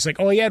quarterbacks. Like,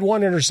 he had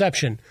 1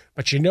 interception,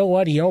 but you know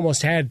what? He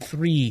almost had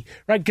 3,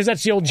 right? Because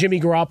that's the old Jimmy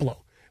Garoppolo.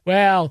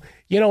 Well,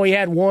 he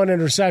had 1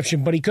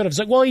 interception, but he could have. It's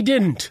like, well, he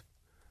didn't.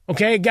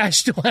 Okay, guys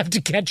still have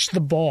to catch the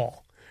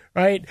ball,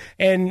 right?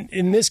 And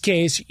in this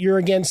case, you're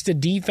against a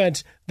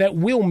defense that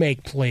will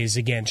make plays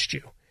against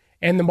you.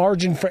 And the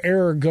margin for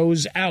error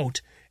goes out.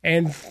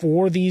 And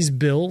for these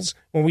Bills,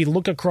 when we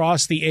look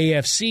across the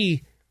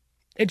AFC,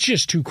 it's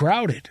just too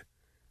crowded,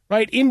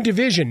 right? In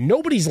division,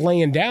 nobody's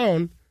laying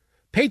down.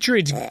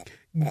 Patriots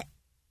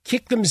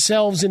kicked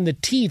themselves in the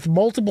teeth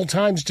multiple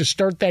times to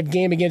start that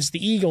game against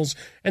the Eagles.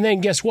 And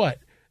then guess what?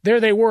 There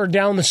they were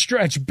down the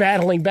stretch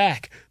battling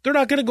back. They're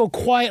not going to go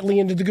quietly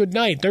into the good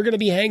night. They're going to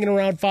be hanging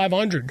around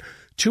 500.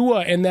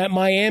 Tua and that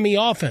Miami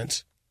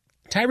offense.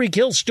 Tyreek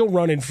Hill's still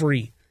running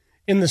free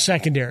in the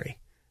secondary.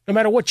 No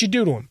matter what you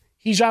do to him,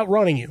 he's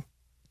outrunning you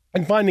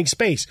and finding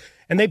space.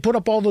 And they put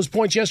up all those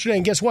points yesterday,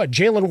 and guess what?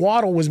 Jalen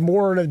Waddle was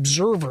more an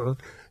observer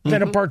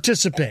than a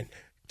participant.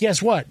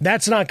 Guess what?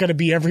 That's not going to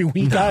be every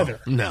week either.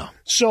 No.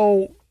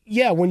 So,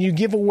 yeah, when you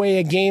give away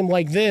a game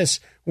like this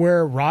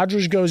where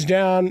Rodgers goes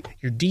down,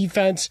 your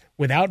defense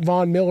without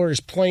Von Miller is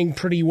playing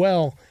pretty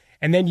well,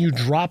 and then you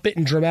drop it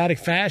in dramatic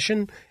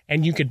fashion,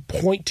 and you could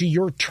point to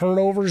your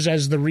turnovers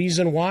as the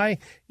reason why,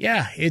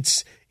 yeah,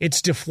 it's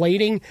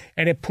deflating,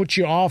 and it puts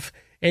you off.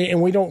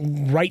 And we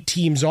don't write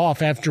teams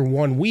off after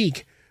 1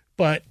 week,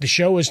 but the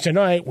show is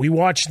tonight. We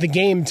watched the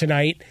game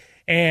tonight,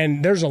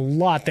 and there's a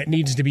lot that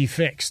needs to be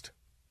fixed.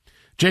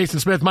 Jason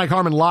Smith, Mike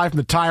Harmon, live from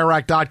the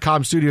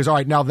TireRack.com studios. All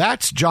right, now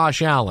that's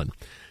Josh Allen.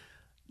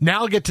 Now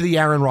I'll get to the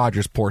Aaron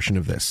Rodgers portion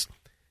of this.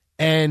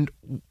 And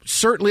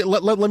certainly,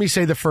 let me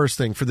say the first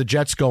thing for the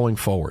Jets going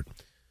forward.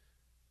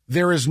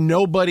 There is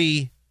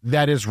nobody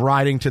that is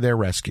riding to their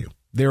rescue.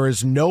 There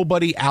is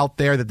nobody out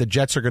there that the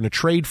Jets are going to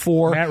trade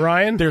for. Matt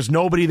Ryan? There's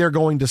nobody they're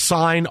going to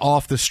sign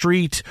off the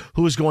street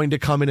who's going to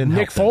come in and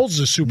Nick help Foles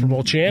is a Super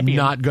Bowl champion.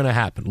 Not going to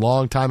happen.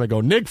 Long time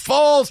ago. Nick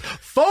Foles!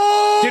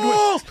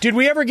 Foles! Did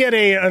we ever get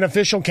an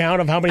official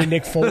count of how many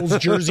Nick Foles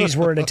jerseys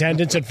were in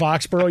attendance at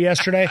Foxborough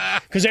yesterday?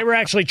 Because they were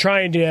actually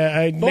trying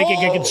to make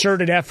a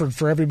concerted effort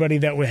for everybody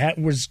that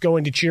was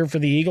going to cheer for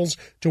the Eagles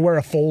to wear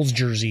a Foles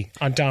jersey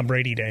on Tom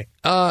Brady Day.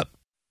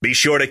 Be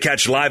sure to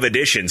catch live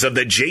editions of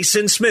The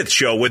Jason Smith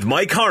Show with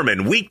Mike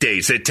Harmon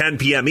weekdays at 10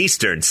 p.m.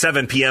 Eastern,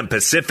 7 p.m.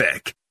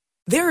 Pacific.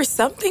 There are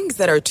some things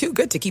that are too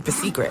good to keep a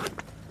secret.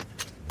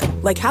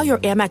 Like how your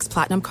Amex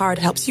Platinum card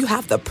helps you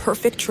have the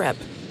perfect trip.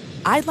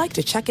 I'd like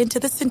to check into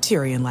the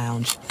Centurion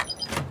Lounge.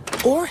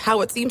 Or how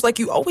it seems like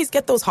you always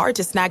get those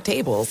hard-to-snag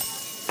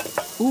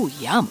tables. Ooh,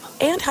 yum.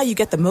 And how you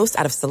get the most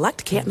out of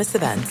select can't-miss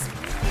events.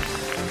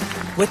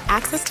 With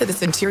access to the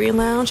Centurion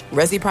Lounge,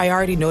 Resi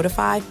Priority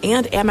Notify,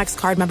 and Amex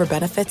card member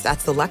benefits at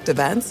select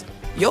events,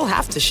 you'll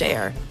have to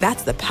share.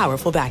 That's the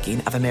powerful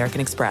backing of American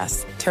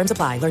Express. Terms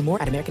apply. Learn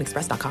more at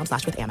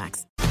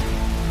americanexpress.com/withAmex.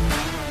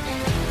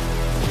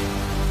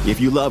 If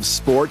you love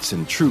sports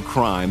and true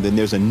crime, then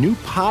there's a new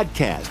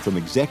podcast from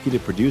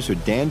executive producer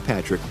Dan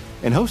Patrick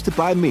and hosted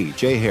by me,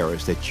 Jay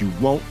Harris, that you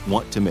won't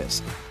want to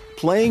miss.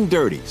 Playing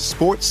Dirty: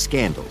 Sports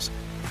Scandals.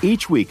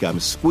 Each week,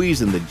 I'm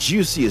squeezing the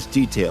juiciest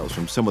details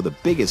from some of the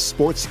biggest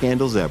sports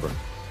scandals ever.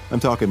 I'm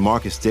talking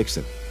Marcus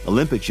Dixon,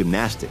 Olympic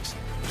gymnastics,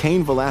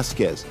 Cain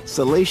Velasquez,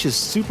 salacious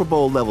Super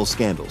Bowl-level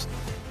scandals.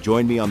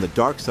 Join me on the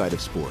dark side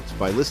of sports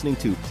by listening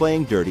to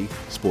Playing Dirty: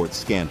 Sports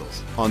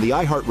Scandals on the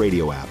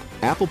iHeartRadio app,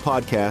 Apple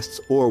Podcasts,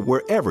 or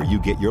wherever you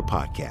get your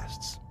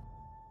podcasts.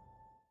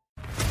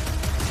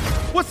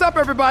 What's up,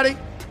 everybody?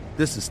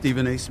 This is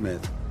Stephen A.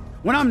 Smith.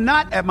 When I'm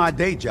not at my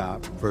day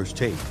job, First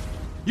Take,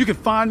 you can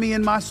find me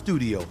in my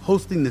studio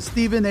hosting the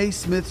Stephen A.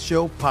 Smith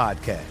Show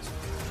podcast.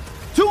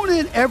 Tune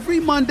in every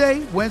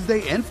Monday,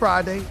 Wednesday, and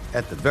Friday,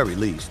 at the very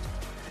least,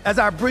 as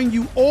I bring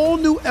you all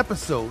new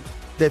episodes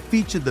that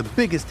feature the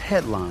biggest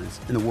headlines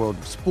in the world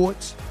of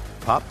sports,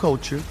 pop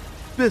culture,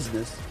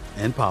 business,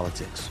 and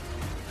politics.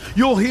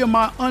 You'll hear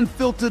my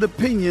unfiltered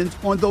opinions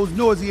on those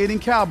nauseating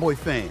Cowboy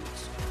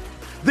fans,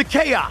 the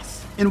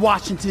chaos in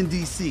Washington,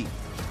 D.C.,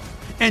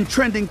 and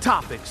trending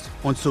topics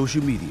on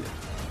social media,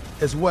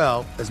 as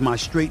well as my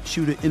straight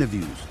shooter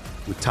interviews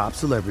with top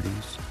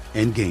celebrities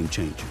and game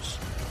changers.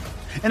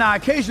 And I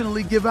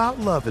occasionally give out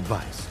love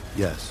advice.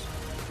 Yes,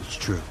 it's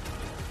true.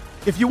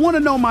 If you want to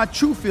know my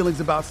true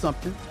feelings about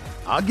something,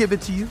 I'll give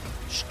it to you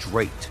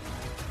straight.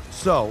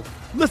 So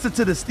listen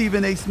to the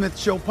Stephen A. Smith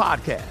Show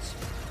podcast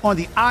on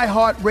the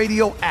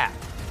iHeartRadio app,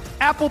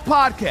 Apple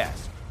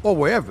Podcasts, or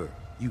wherever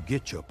you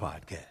get your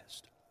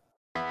podcast.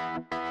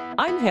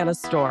 I'm Hannah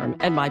Storm,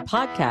 and my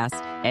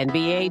podcast,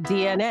 NBA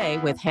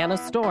DNA with Hannah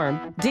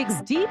Storm,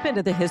 digs deep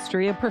into the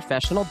history of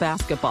professional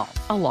basketball,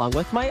 along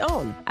with my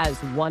own, as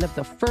one of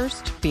the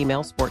first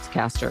female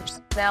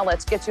sportscasters. Now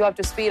let's get you up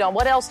to speed on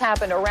what else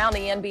happened around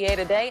the NBA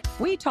today.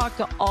 We talk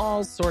to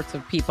all sorts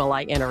of people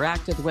I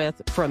interacted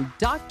with, from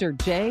Dr.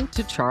 J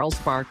to Charles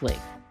Barkley,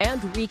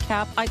 and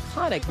recap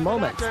iconic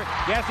moments.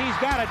 Yes, he's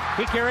got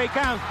it. Here he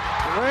comes.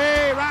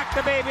 Way rock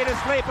the baby to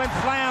sleep and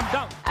slam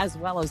dunk. As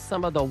well as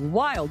some of the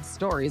wild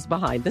stories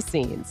behind the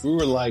scenes. We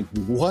were like,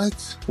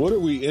 what? What are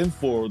we in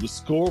for? The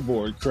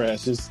scoreboard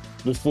crashes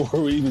before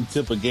we even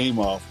tip a game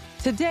off.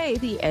 Today,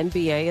 the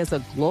NBA is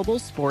a global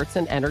sports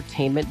and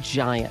entertainment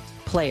giant.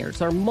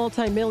 Players are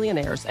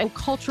multimillionaires and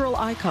cultural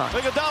icons.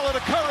 Iguodala to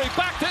Curry,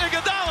 back to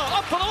Iguodala,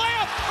 up for the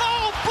layup.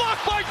 Oh,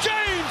 blocked by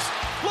James.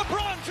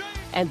 LeBron James.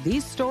 And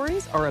these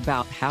stories are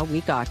about how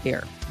we got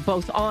here,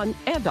 both on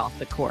and off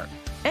the court.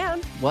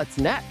 And what's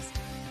next?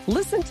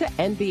 Listen to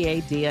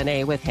NBA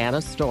DNA with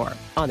Hannah Storm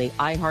on the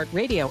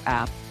iHeartRadio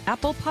app,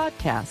 Apple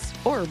Podcasts,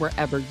 or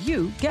wherever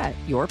you get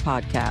your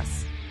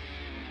podcasts.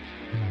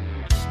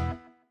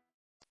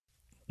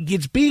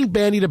 It's being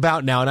bandied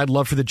about now, and I'd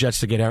love for the Jets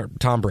to get out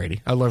Tom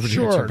Brady. I'd love for the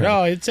Jets to get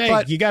no, it's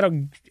you got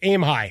to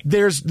aim high.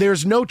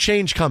 There's no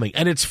change coming,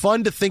 and it's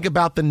fun to think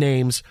about the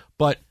names,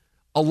 but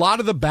a lot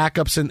of the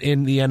backups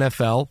in the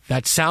NFL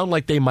that sound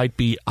like they might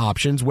be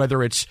options,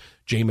 whether it's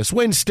Jameis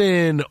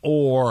Winston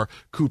or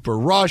Cooper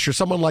Rush or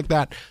someone like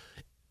that,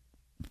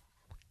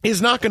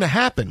 is not going to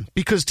happen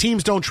because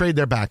teams don't trade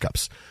their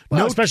backups.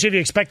 Well, especially if you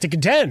expect to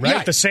contend, right?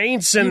 Yeah. The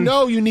Saints and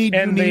you need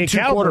the two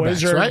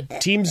Cowboys quarterbacks, are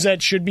right? Teams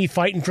that should be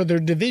fighting for their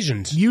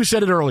divisions. You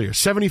said it earlier,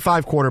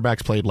 75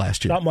 quarterbacks played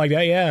last year. Something like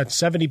that, yeah, it's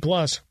 70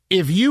 plus.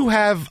 If you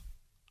have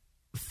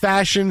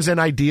fashions and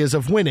ideas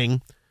of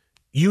winning,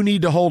 you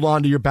need to hold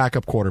on to your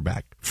backup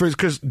quarterback.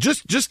 Because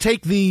just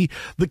take the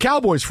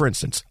Cowboys, for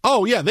instance.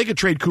 Oh, yeah, they could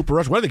trade Cooper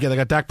Rush. What do they get? They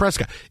got Dak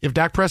Prescott. If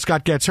Dak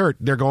Prescott gets hurt,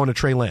 they're going to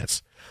Trey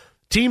Lance.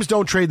 Teams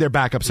don't trade their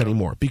backups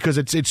anymore because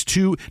it's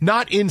too,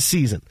 not in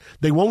season.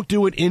 They won't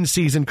do it in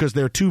season because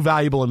they're too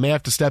valuable and may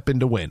have to step in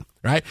to win,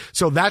 right?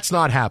 So that's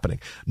not happening.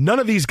 None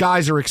of these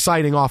guys are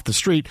exciting off the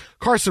street.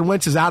 Carson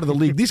Wentz is out of the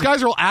league. These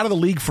guys are all out of the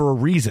league for a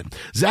reason.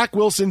 Zach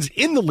Wilson's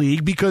in the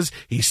league because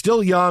he's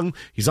still young.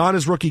 He's on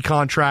his rookie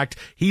contract.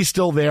 He's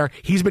still there.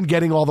 He's been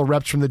getting all the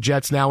reps from the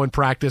Jets now in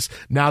practice.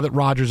 Now that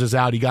Rodgers is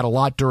out, he got a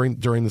lot during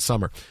the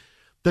summer.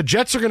 The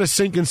Jets are going to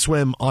sink and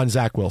swim on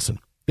Zach Wilson.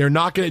 They're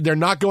not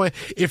going,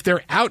 if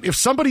they're out, if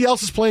somebody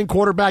else is playing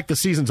quarterback, the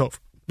season's over.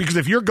 Because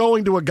if you're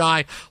going to a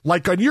guy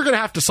like, you're going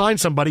to have to sign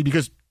somebody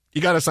because you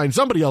got to sign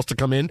somebody else to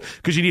come in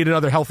because you need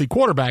another healthy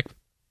quarterback.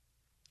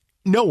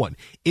 No one.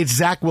 It's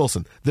Zach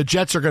Wilson. The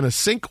Jets are going to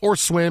sink or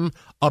swim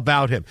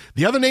about him.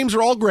 The other names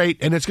are all great,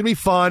 and it's going to be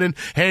fun. And,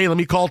 hey, let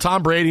me call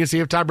Tom Brady and see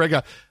if Tom Brady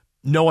got.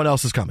 No one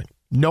else is coming.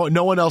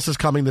 No one else is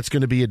coming that's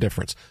going to be a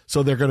difference.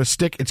 So they're going to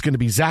stick. It's going to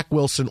be Zach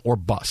Wilson or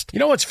bust. You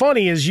know what's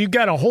funny is you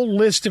got a whole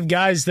list of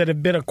guys that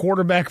have been a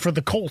quarterback for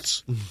the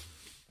Colts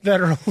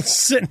that are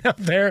sitting out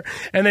there,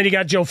 and then you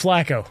got Joe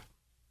Flacco.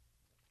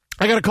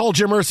 I got to call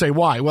Jim Irsay.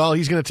 Why? Well,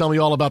 he's going to tell me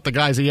all about the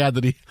guys he had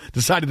that he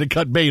decided to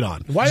cut bait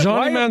on.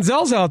 Johnny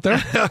Manziel's out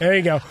there. There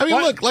you go. I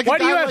mean, look, why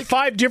do you have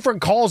 5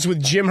 different calls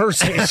with Jim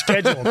Irsay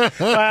scheduled?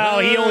 Well,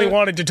 he only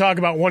wanted to talk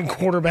about one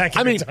quarterback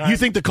at a time. You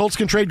think the Colts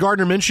can trade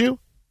Gardner Minshew?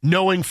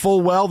 Knowing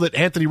full well that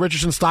Anthony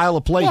Richardson's style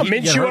of play,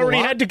 Minshew already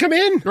had to come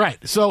in. Right.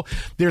 So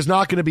there's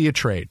not going to be a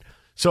trade.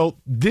 So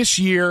this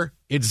year,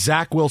 it's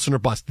Zach Wilson or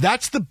bust.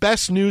 That's the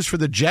best news for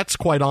the Jets,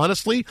 quite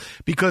honestly,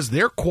 because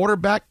their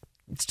quarterback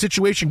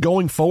situation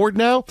going forward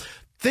now,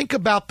 think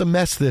about the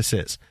mess this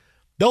is.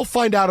 They'll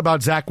find out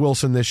about Zach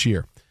Wilson this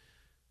year.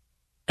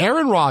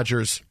 Aaron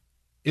Rodgers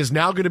is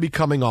now going to be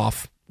coming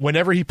off,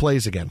 whenever he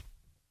plays again,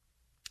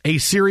 a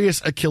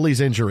serious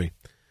Achilles injury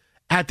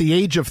at the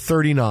age of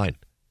 39.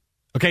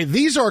 Okay,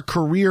 these are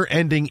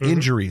career-ending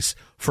injuries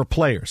for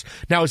players.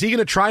 Now, is he going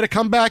to try to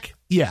come back?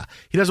 Yeah.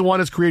 He doesn't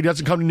want his career. He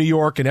doesn't come to New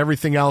York and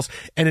everything else,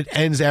 and it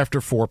ends after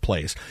 4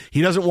 plays.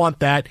 He doesn't want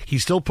that.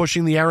 He's still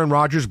pushing the Aaron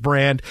Rodgers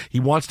brand. He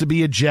wants to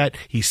be a Jet.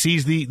 He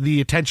sees the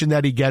attention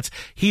that he gets.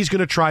 He's going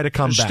to try to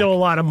come back. Still a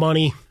lot of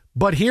money.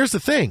 But here's the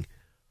thing.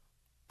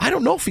 I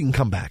don't know if he can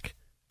come back.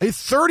 At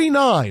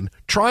 39,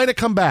 trying to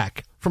come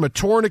back from a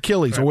torn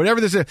Achilles or whatever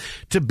this is,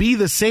 to be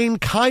the same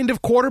kind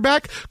of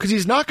quarterback, because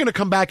he's not going to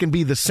come back and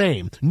be the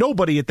same.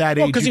 Nobody at that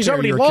age. Because he's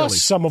already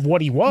lost some of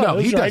what he was. No,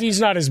 He's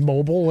not as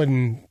mobile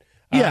and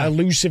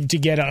elusive to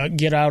get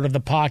out of the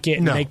pocket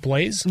and make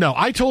plays. No,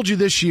 I told you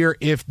this year,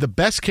 if the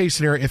best case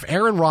scenario, if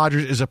Aaron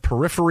Rodgers is a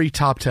periphery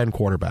top 10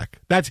 quarterback,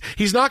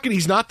 he's not the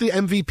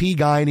MVP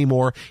guy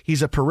anymore.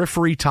 He's a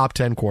periphery top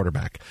 10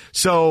 quarterback.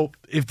 So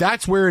if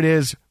that's where it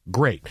is,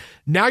 great.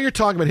 Now you're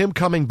talking about him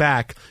coming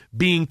back,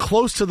 being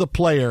close to the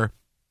player.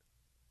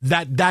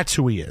 That's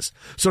who he is.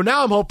 So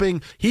now I'm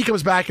hoping he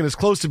comes back and is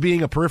close to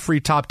being a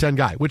periphery top 10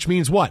 guy, which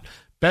means what?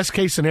 Best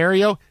case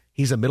scenario,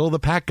 he's a middle of the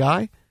pack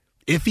guy.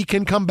 If he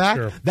can come back,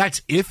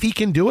 that's if he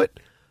can do it.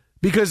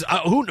 Because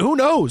who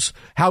knows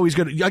how he's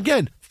going to,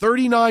 again,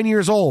 39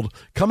 years old,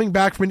 coming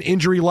back from an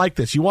injury like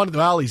this. You want,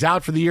 well, he's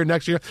out for the year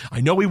next year.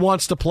 I know he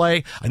wants to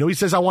play. I know he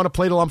says, I want to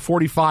play till I'm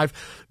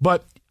 45.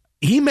 But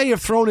he may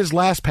have thrown his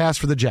last pass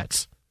for the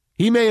Jets.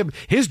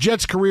 His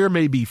Jets career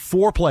may be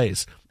 4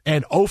 plays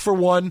and 0 for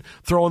 1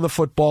 throwing the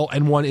football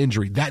and 1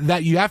 injury.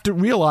 That you have to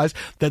realize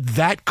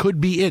that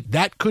could be it.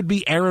 That could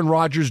be Aaron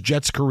Rodgers'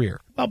 Jets career.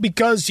 Well,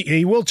 because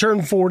he will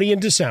turn 40 in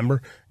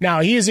December.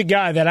 Now, he is a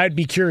guy that I'd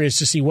be curious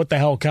to see what the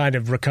hell kind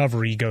of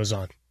recovery he goes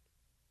on.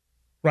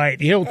 Right?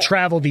 He'll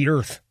travel the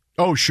earth.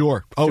 Oh,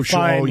 sure. Oh, sure.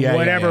 Oh, yeah.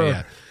 Whatever.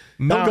 Yeah.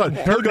 He'll go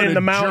to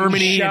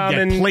Germany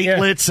and get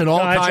platelets and all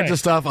kinds of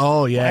stuff.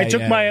 Oh, yeah. I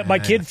took my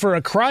kid for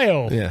a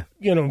cryo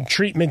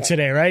treatment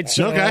today, right?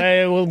 So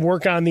I will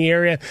work on the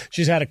area.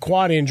 She's had a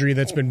quad injury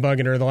that's been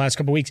bugging her the last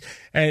couple of weeks.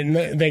 And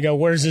they go,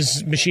 where's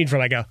this machine from?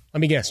 I go,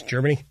 let me guess,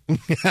 Germany?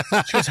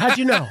 She goes, how'd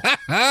you know?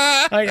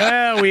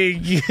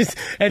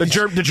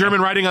 The German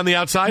writing on the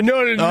outside? No,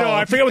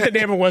 I forget what the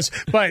name of it was.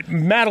 But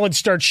Madeline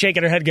starts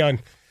shaking her head going,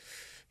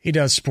 he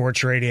does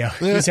sports radio.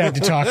 He's had to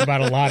talk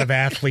about a lot of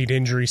athlete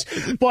injuries.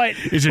 But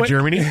Is it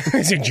Germany?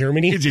 Is it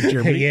Germany? Is it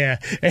Germany? Yeah.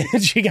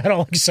 And she got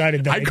all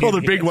excited. I call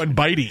the big one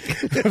Bitey.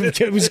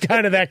 It was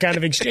kind of that kind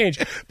of exchange.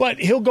 But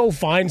he'll go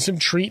find some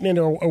treatment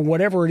or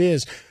whatever it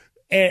is.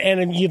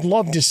 And you'd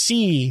love to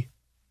see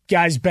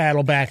guys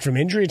battle back from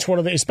injury. It's one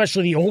of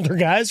especially the older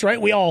guys,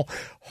 right? We all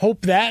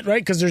hope that,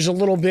 right? Because there's a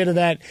little bit of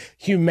that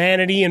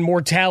humanity and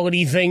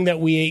mortality thing that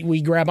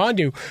we grab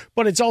onto.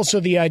 But it's also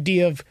the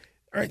idea of,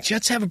 all right,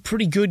 Jets have a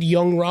pretty good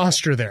young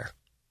roster there.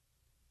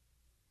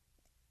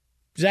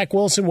 Zach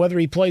Wilson, whether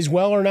he plays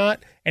well or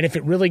not, and if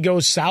it really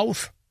goes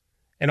south,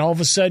 and all of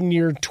a sudden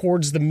you're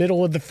towards the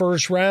middle of the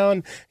first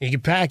round, and you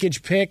can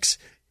package picks,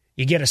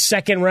 you get a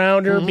second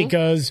rounder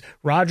because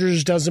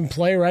Rodgers doesn't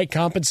play, right?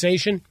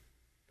 Compensation.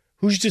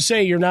 Who's to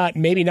say you're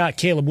maybe not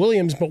Caleb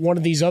Williams, but one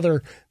of these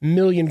other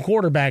million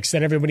quarterbacks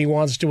that everybody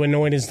wants to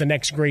anoint as the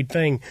next great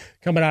thing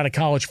coming out of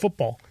college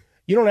football?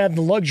 You don't have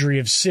the luxury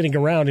of sitting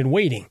around and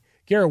waiting.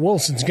 Garrett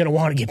Wilson's going to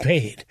want to get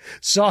paid.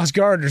 Sauce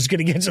Gardner's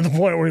going to get to the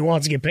point where he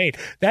wants to get paid.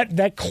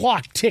 That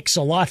clock ticks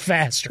a lot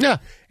faster. Yeah.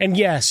 And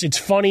yes, it's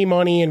funny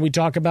money, and we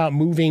talk about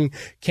moving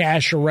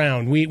cash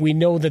around. We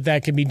know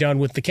that can be done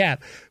with the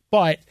cap.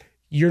 But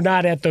you're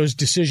not at those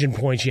decision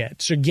points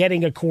yet. So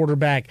getting a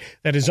quarterback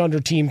that is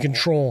under team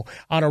control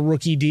on a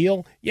rookie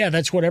deal, yeah,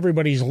 that's what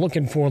everybody's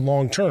looking for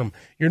long term.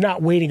 You're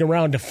not waiting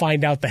around to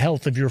find out the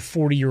health of your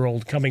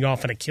 40-year-old coming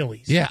off an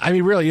Achilles. Yeah, I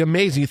mean, really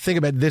amazing. You think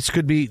about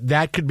it,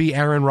 that could be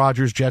Aaron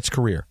Rodgers' Jets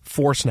career.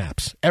 4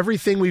 snaps.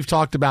 Everything we've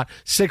talked about,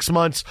 6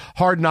 months,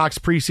 Hard Knocks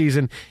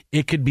preseason,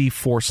 it could be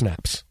 4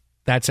 snaps.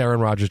 That's Aaron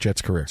Rodgers'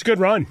 Jets career. It's a good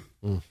run.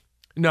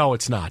 No,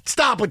 it's not.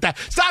 Stop with that.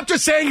 Stop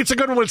just saying it's a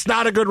good one. It's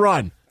not a good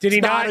run. Did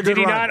he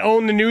not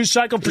own the news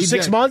cycle for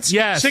 6 months?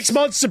 Yes. 6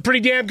 months is a pretty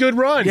damn good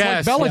run.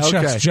 Yes. Like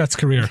Belichick's Jets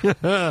career.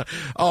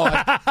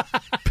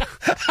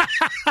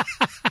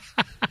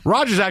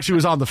 Rodgers actually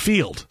was on the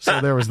field, so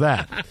there was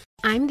that.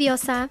 I'm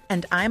Diosa.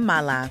 And I'm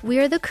Mala. We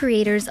are the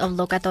creators of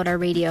Locatora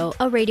Radio,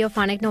 a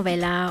radiophonic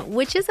novela,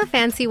 which is a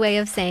fancy way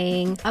of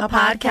saying a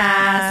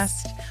podcast.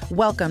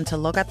 Welcome to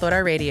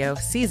Locatora Radio,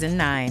 Season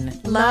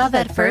 9. Love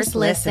at first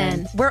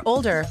listen. We're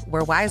older,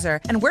 we're wiser,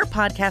 and we're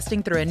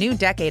podcasting through a new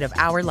decade of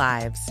our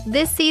lives.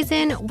 This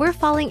season, we're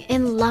falling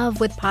in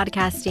love with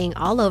podcasting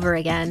all over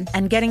again.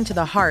 And getting to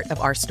the heart of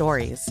our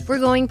stories. We're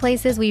going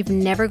places we've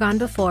never gone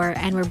before,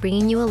 and we're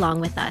bringing you along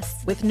with us.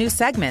 With new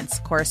segments,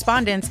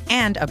 correspondence,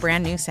 and a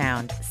brand new sound.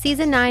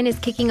 Season 9 is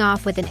kicking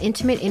off with an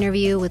intimate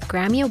interview with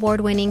Grammy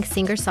Award-winning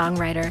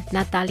singer-songwriter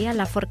Natalia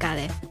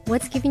Lafourcade.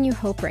 What's giving you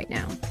hope right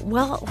now?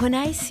 Well, when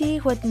I see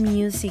what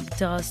music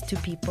does to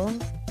people,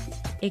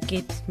 it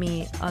gives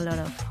me a lot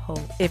of hope.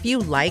 If you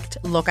liked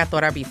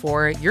Locatora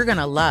before, you're going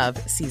to love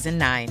Season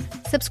 9.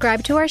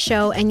 Subscribe to our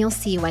show and you'll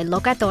see why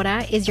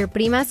Locatora is your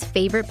prima's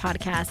favorite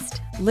podcast.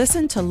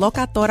 Listen to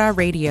Locatora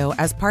Radio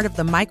as part of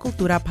the My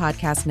Cultura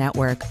Podcast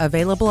Network,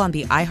 available on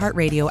the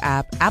iHeartRadio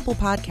app, Apple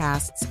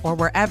Podcasts, or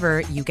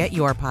wherever you get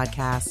your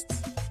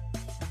podcasts.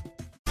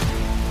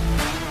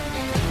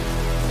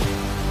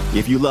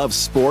 If you love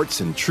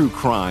sports and true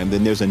crime,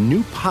 then there's a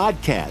new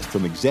podcast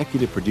from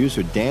executive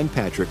producer Dan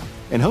Patrick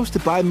and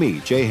hosted by me,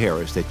 Jay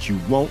Harris, that you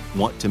won't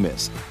want to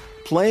miss.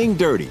 Playing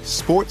Dirty: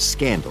 Sports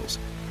Scandals.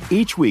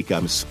 Each week,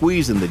 I'm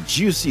squeezing the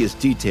juiciest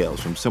details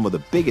from some of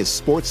the biggest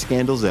sports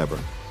scandals ever.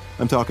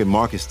 I'm talking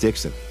Marcus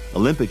Dixon,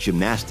 Olympic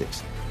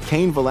gymnastics,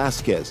 Cain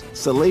Velasquez,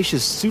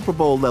 salacious Super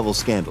Bowl-level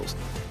scandals.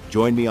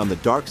 Join me on the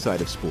dark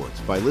side of sports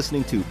by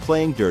listening to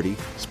Playing Dirty: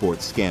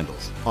 Sports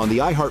Scandals on the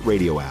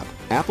iHeartRadio app,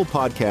 Apple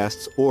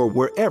Podcasts, or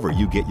wherever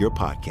you get your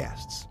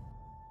podcasts.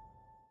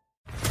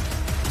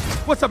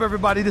 What's up,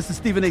 everybody? This is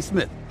Stephen A.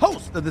 Smith,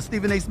 host of the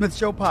Stephen A. Smith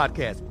Show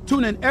podcast.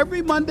 Tune in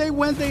every Monday,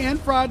 Wednesday, and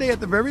Friday at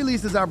the very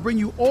least as I bring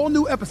you all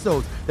new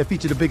episodes that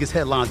feature the biggest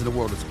headlines in the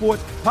world of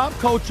sports, pop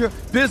culture,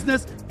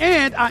 business,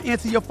 and I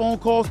answer your phone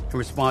calls and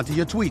respond to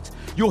your tweets.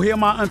 You'll hear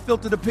my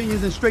unfiltered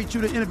opinions and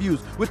straight-shooter interviews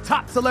with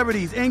top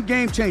celebrities and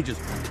game changers.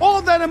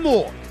 All that and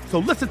more. So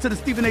listen to the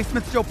Stephen A.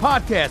 Smith Show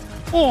podcast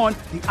on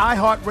the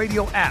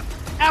iHeartRadio app,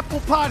 Apple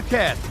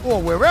Podcast,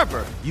 or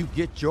wherever you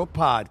get your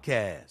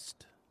podcast.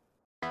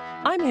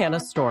 I'm Hannah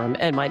Storm,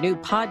 and my new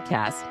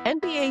podcast,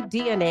 NBA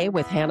DNA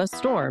with Hannah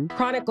Storm,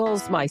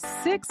 chronicles my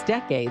 6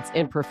 decades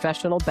in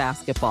professional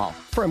basketball.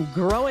 From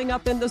growing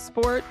up in the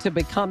sport to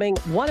becoming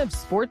one of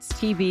sports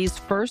TV's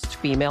first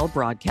female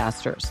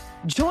broadcasters.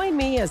 Join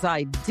me as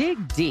I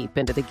dig deep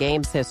into the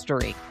game's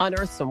history,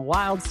 unearth some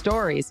wild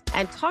stories,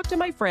 and talk to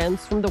my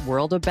friends from the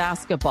world of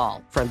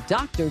basketball, from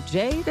Dr.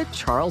 J to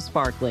Charles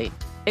Barkley.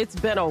 It's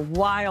been a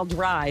wild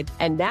ride,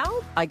 and now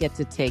I get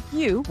to take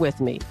you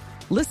with me.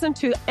 Listen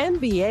to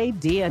NBA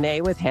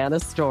DNA with Hannah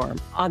Storm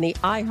on the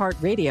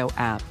iHeartRadio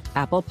app,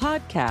 Apple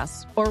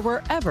Podcasts, or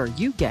wherever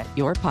you get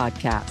your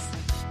podcasts.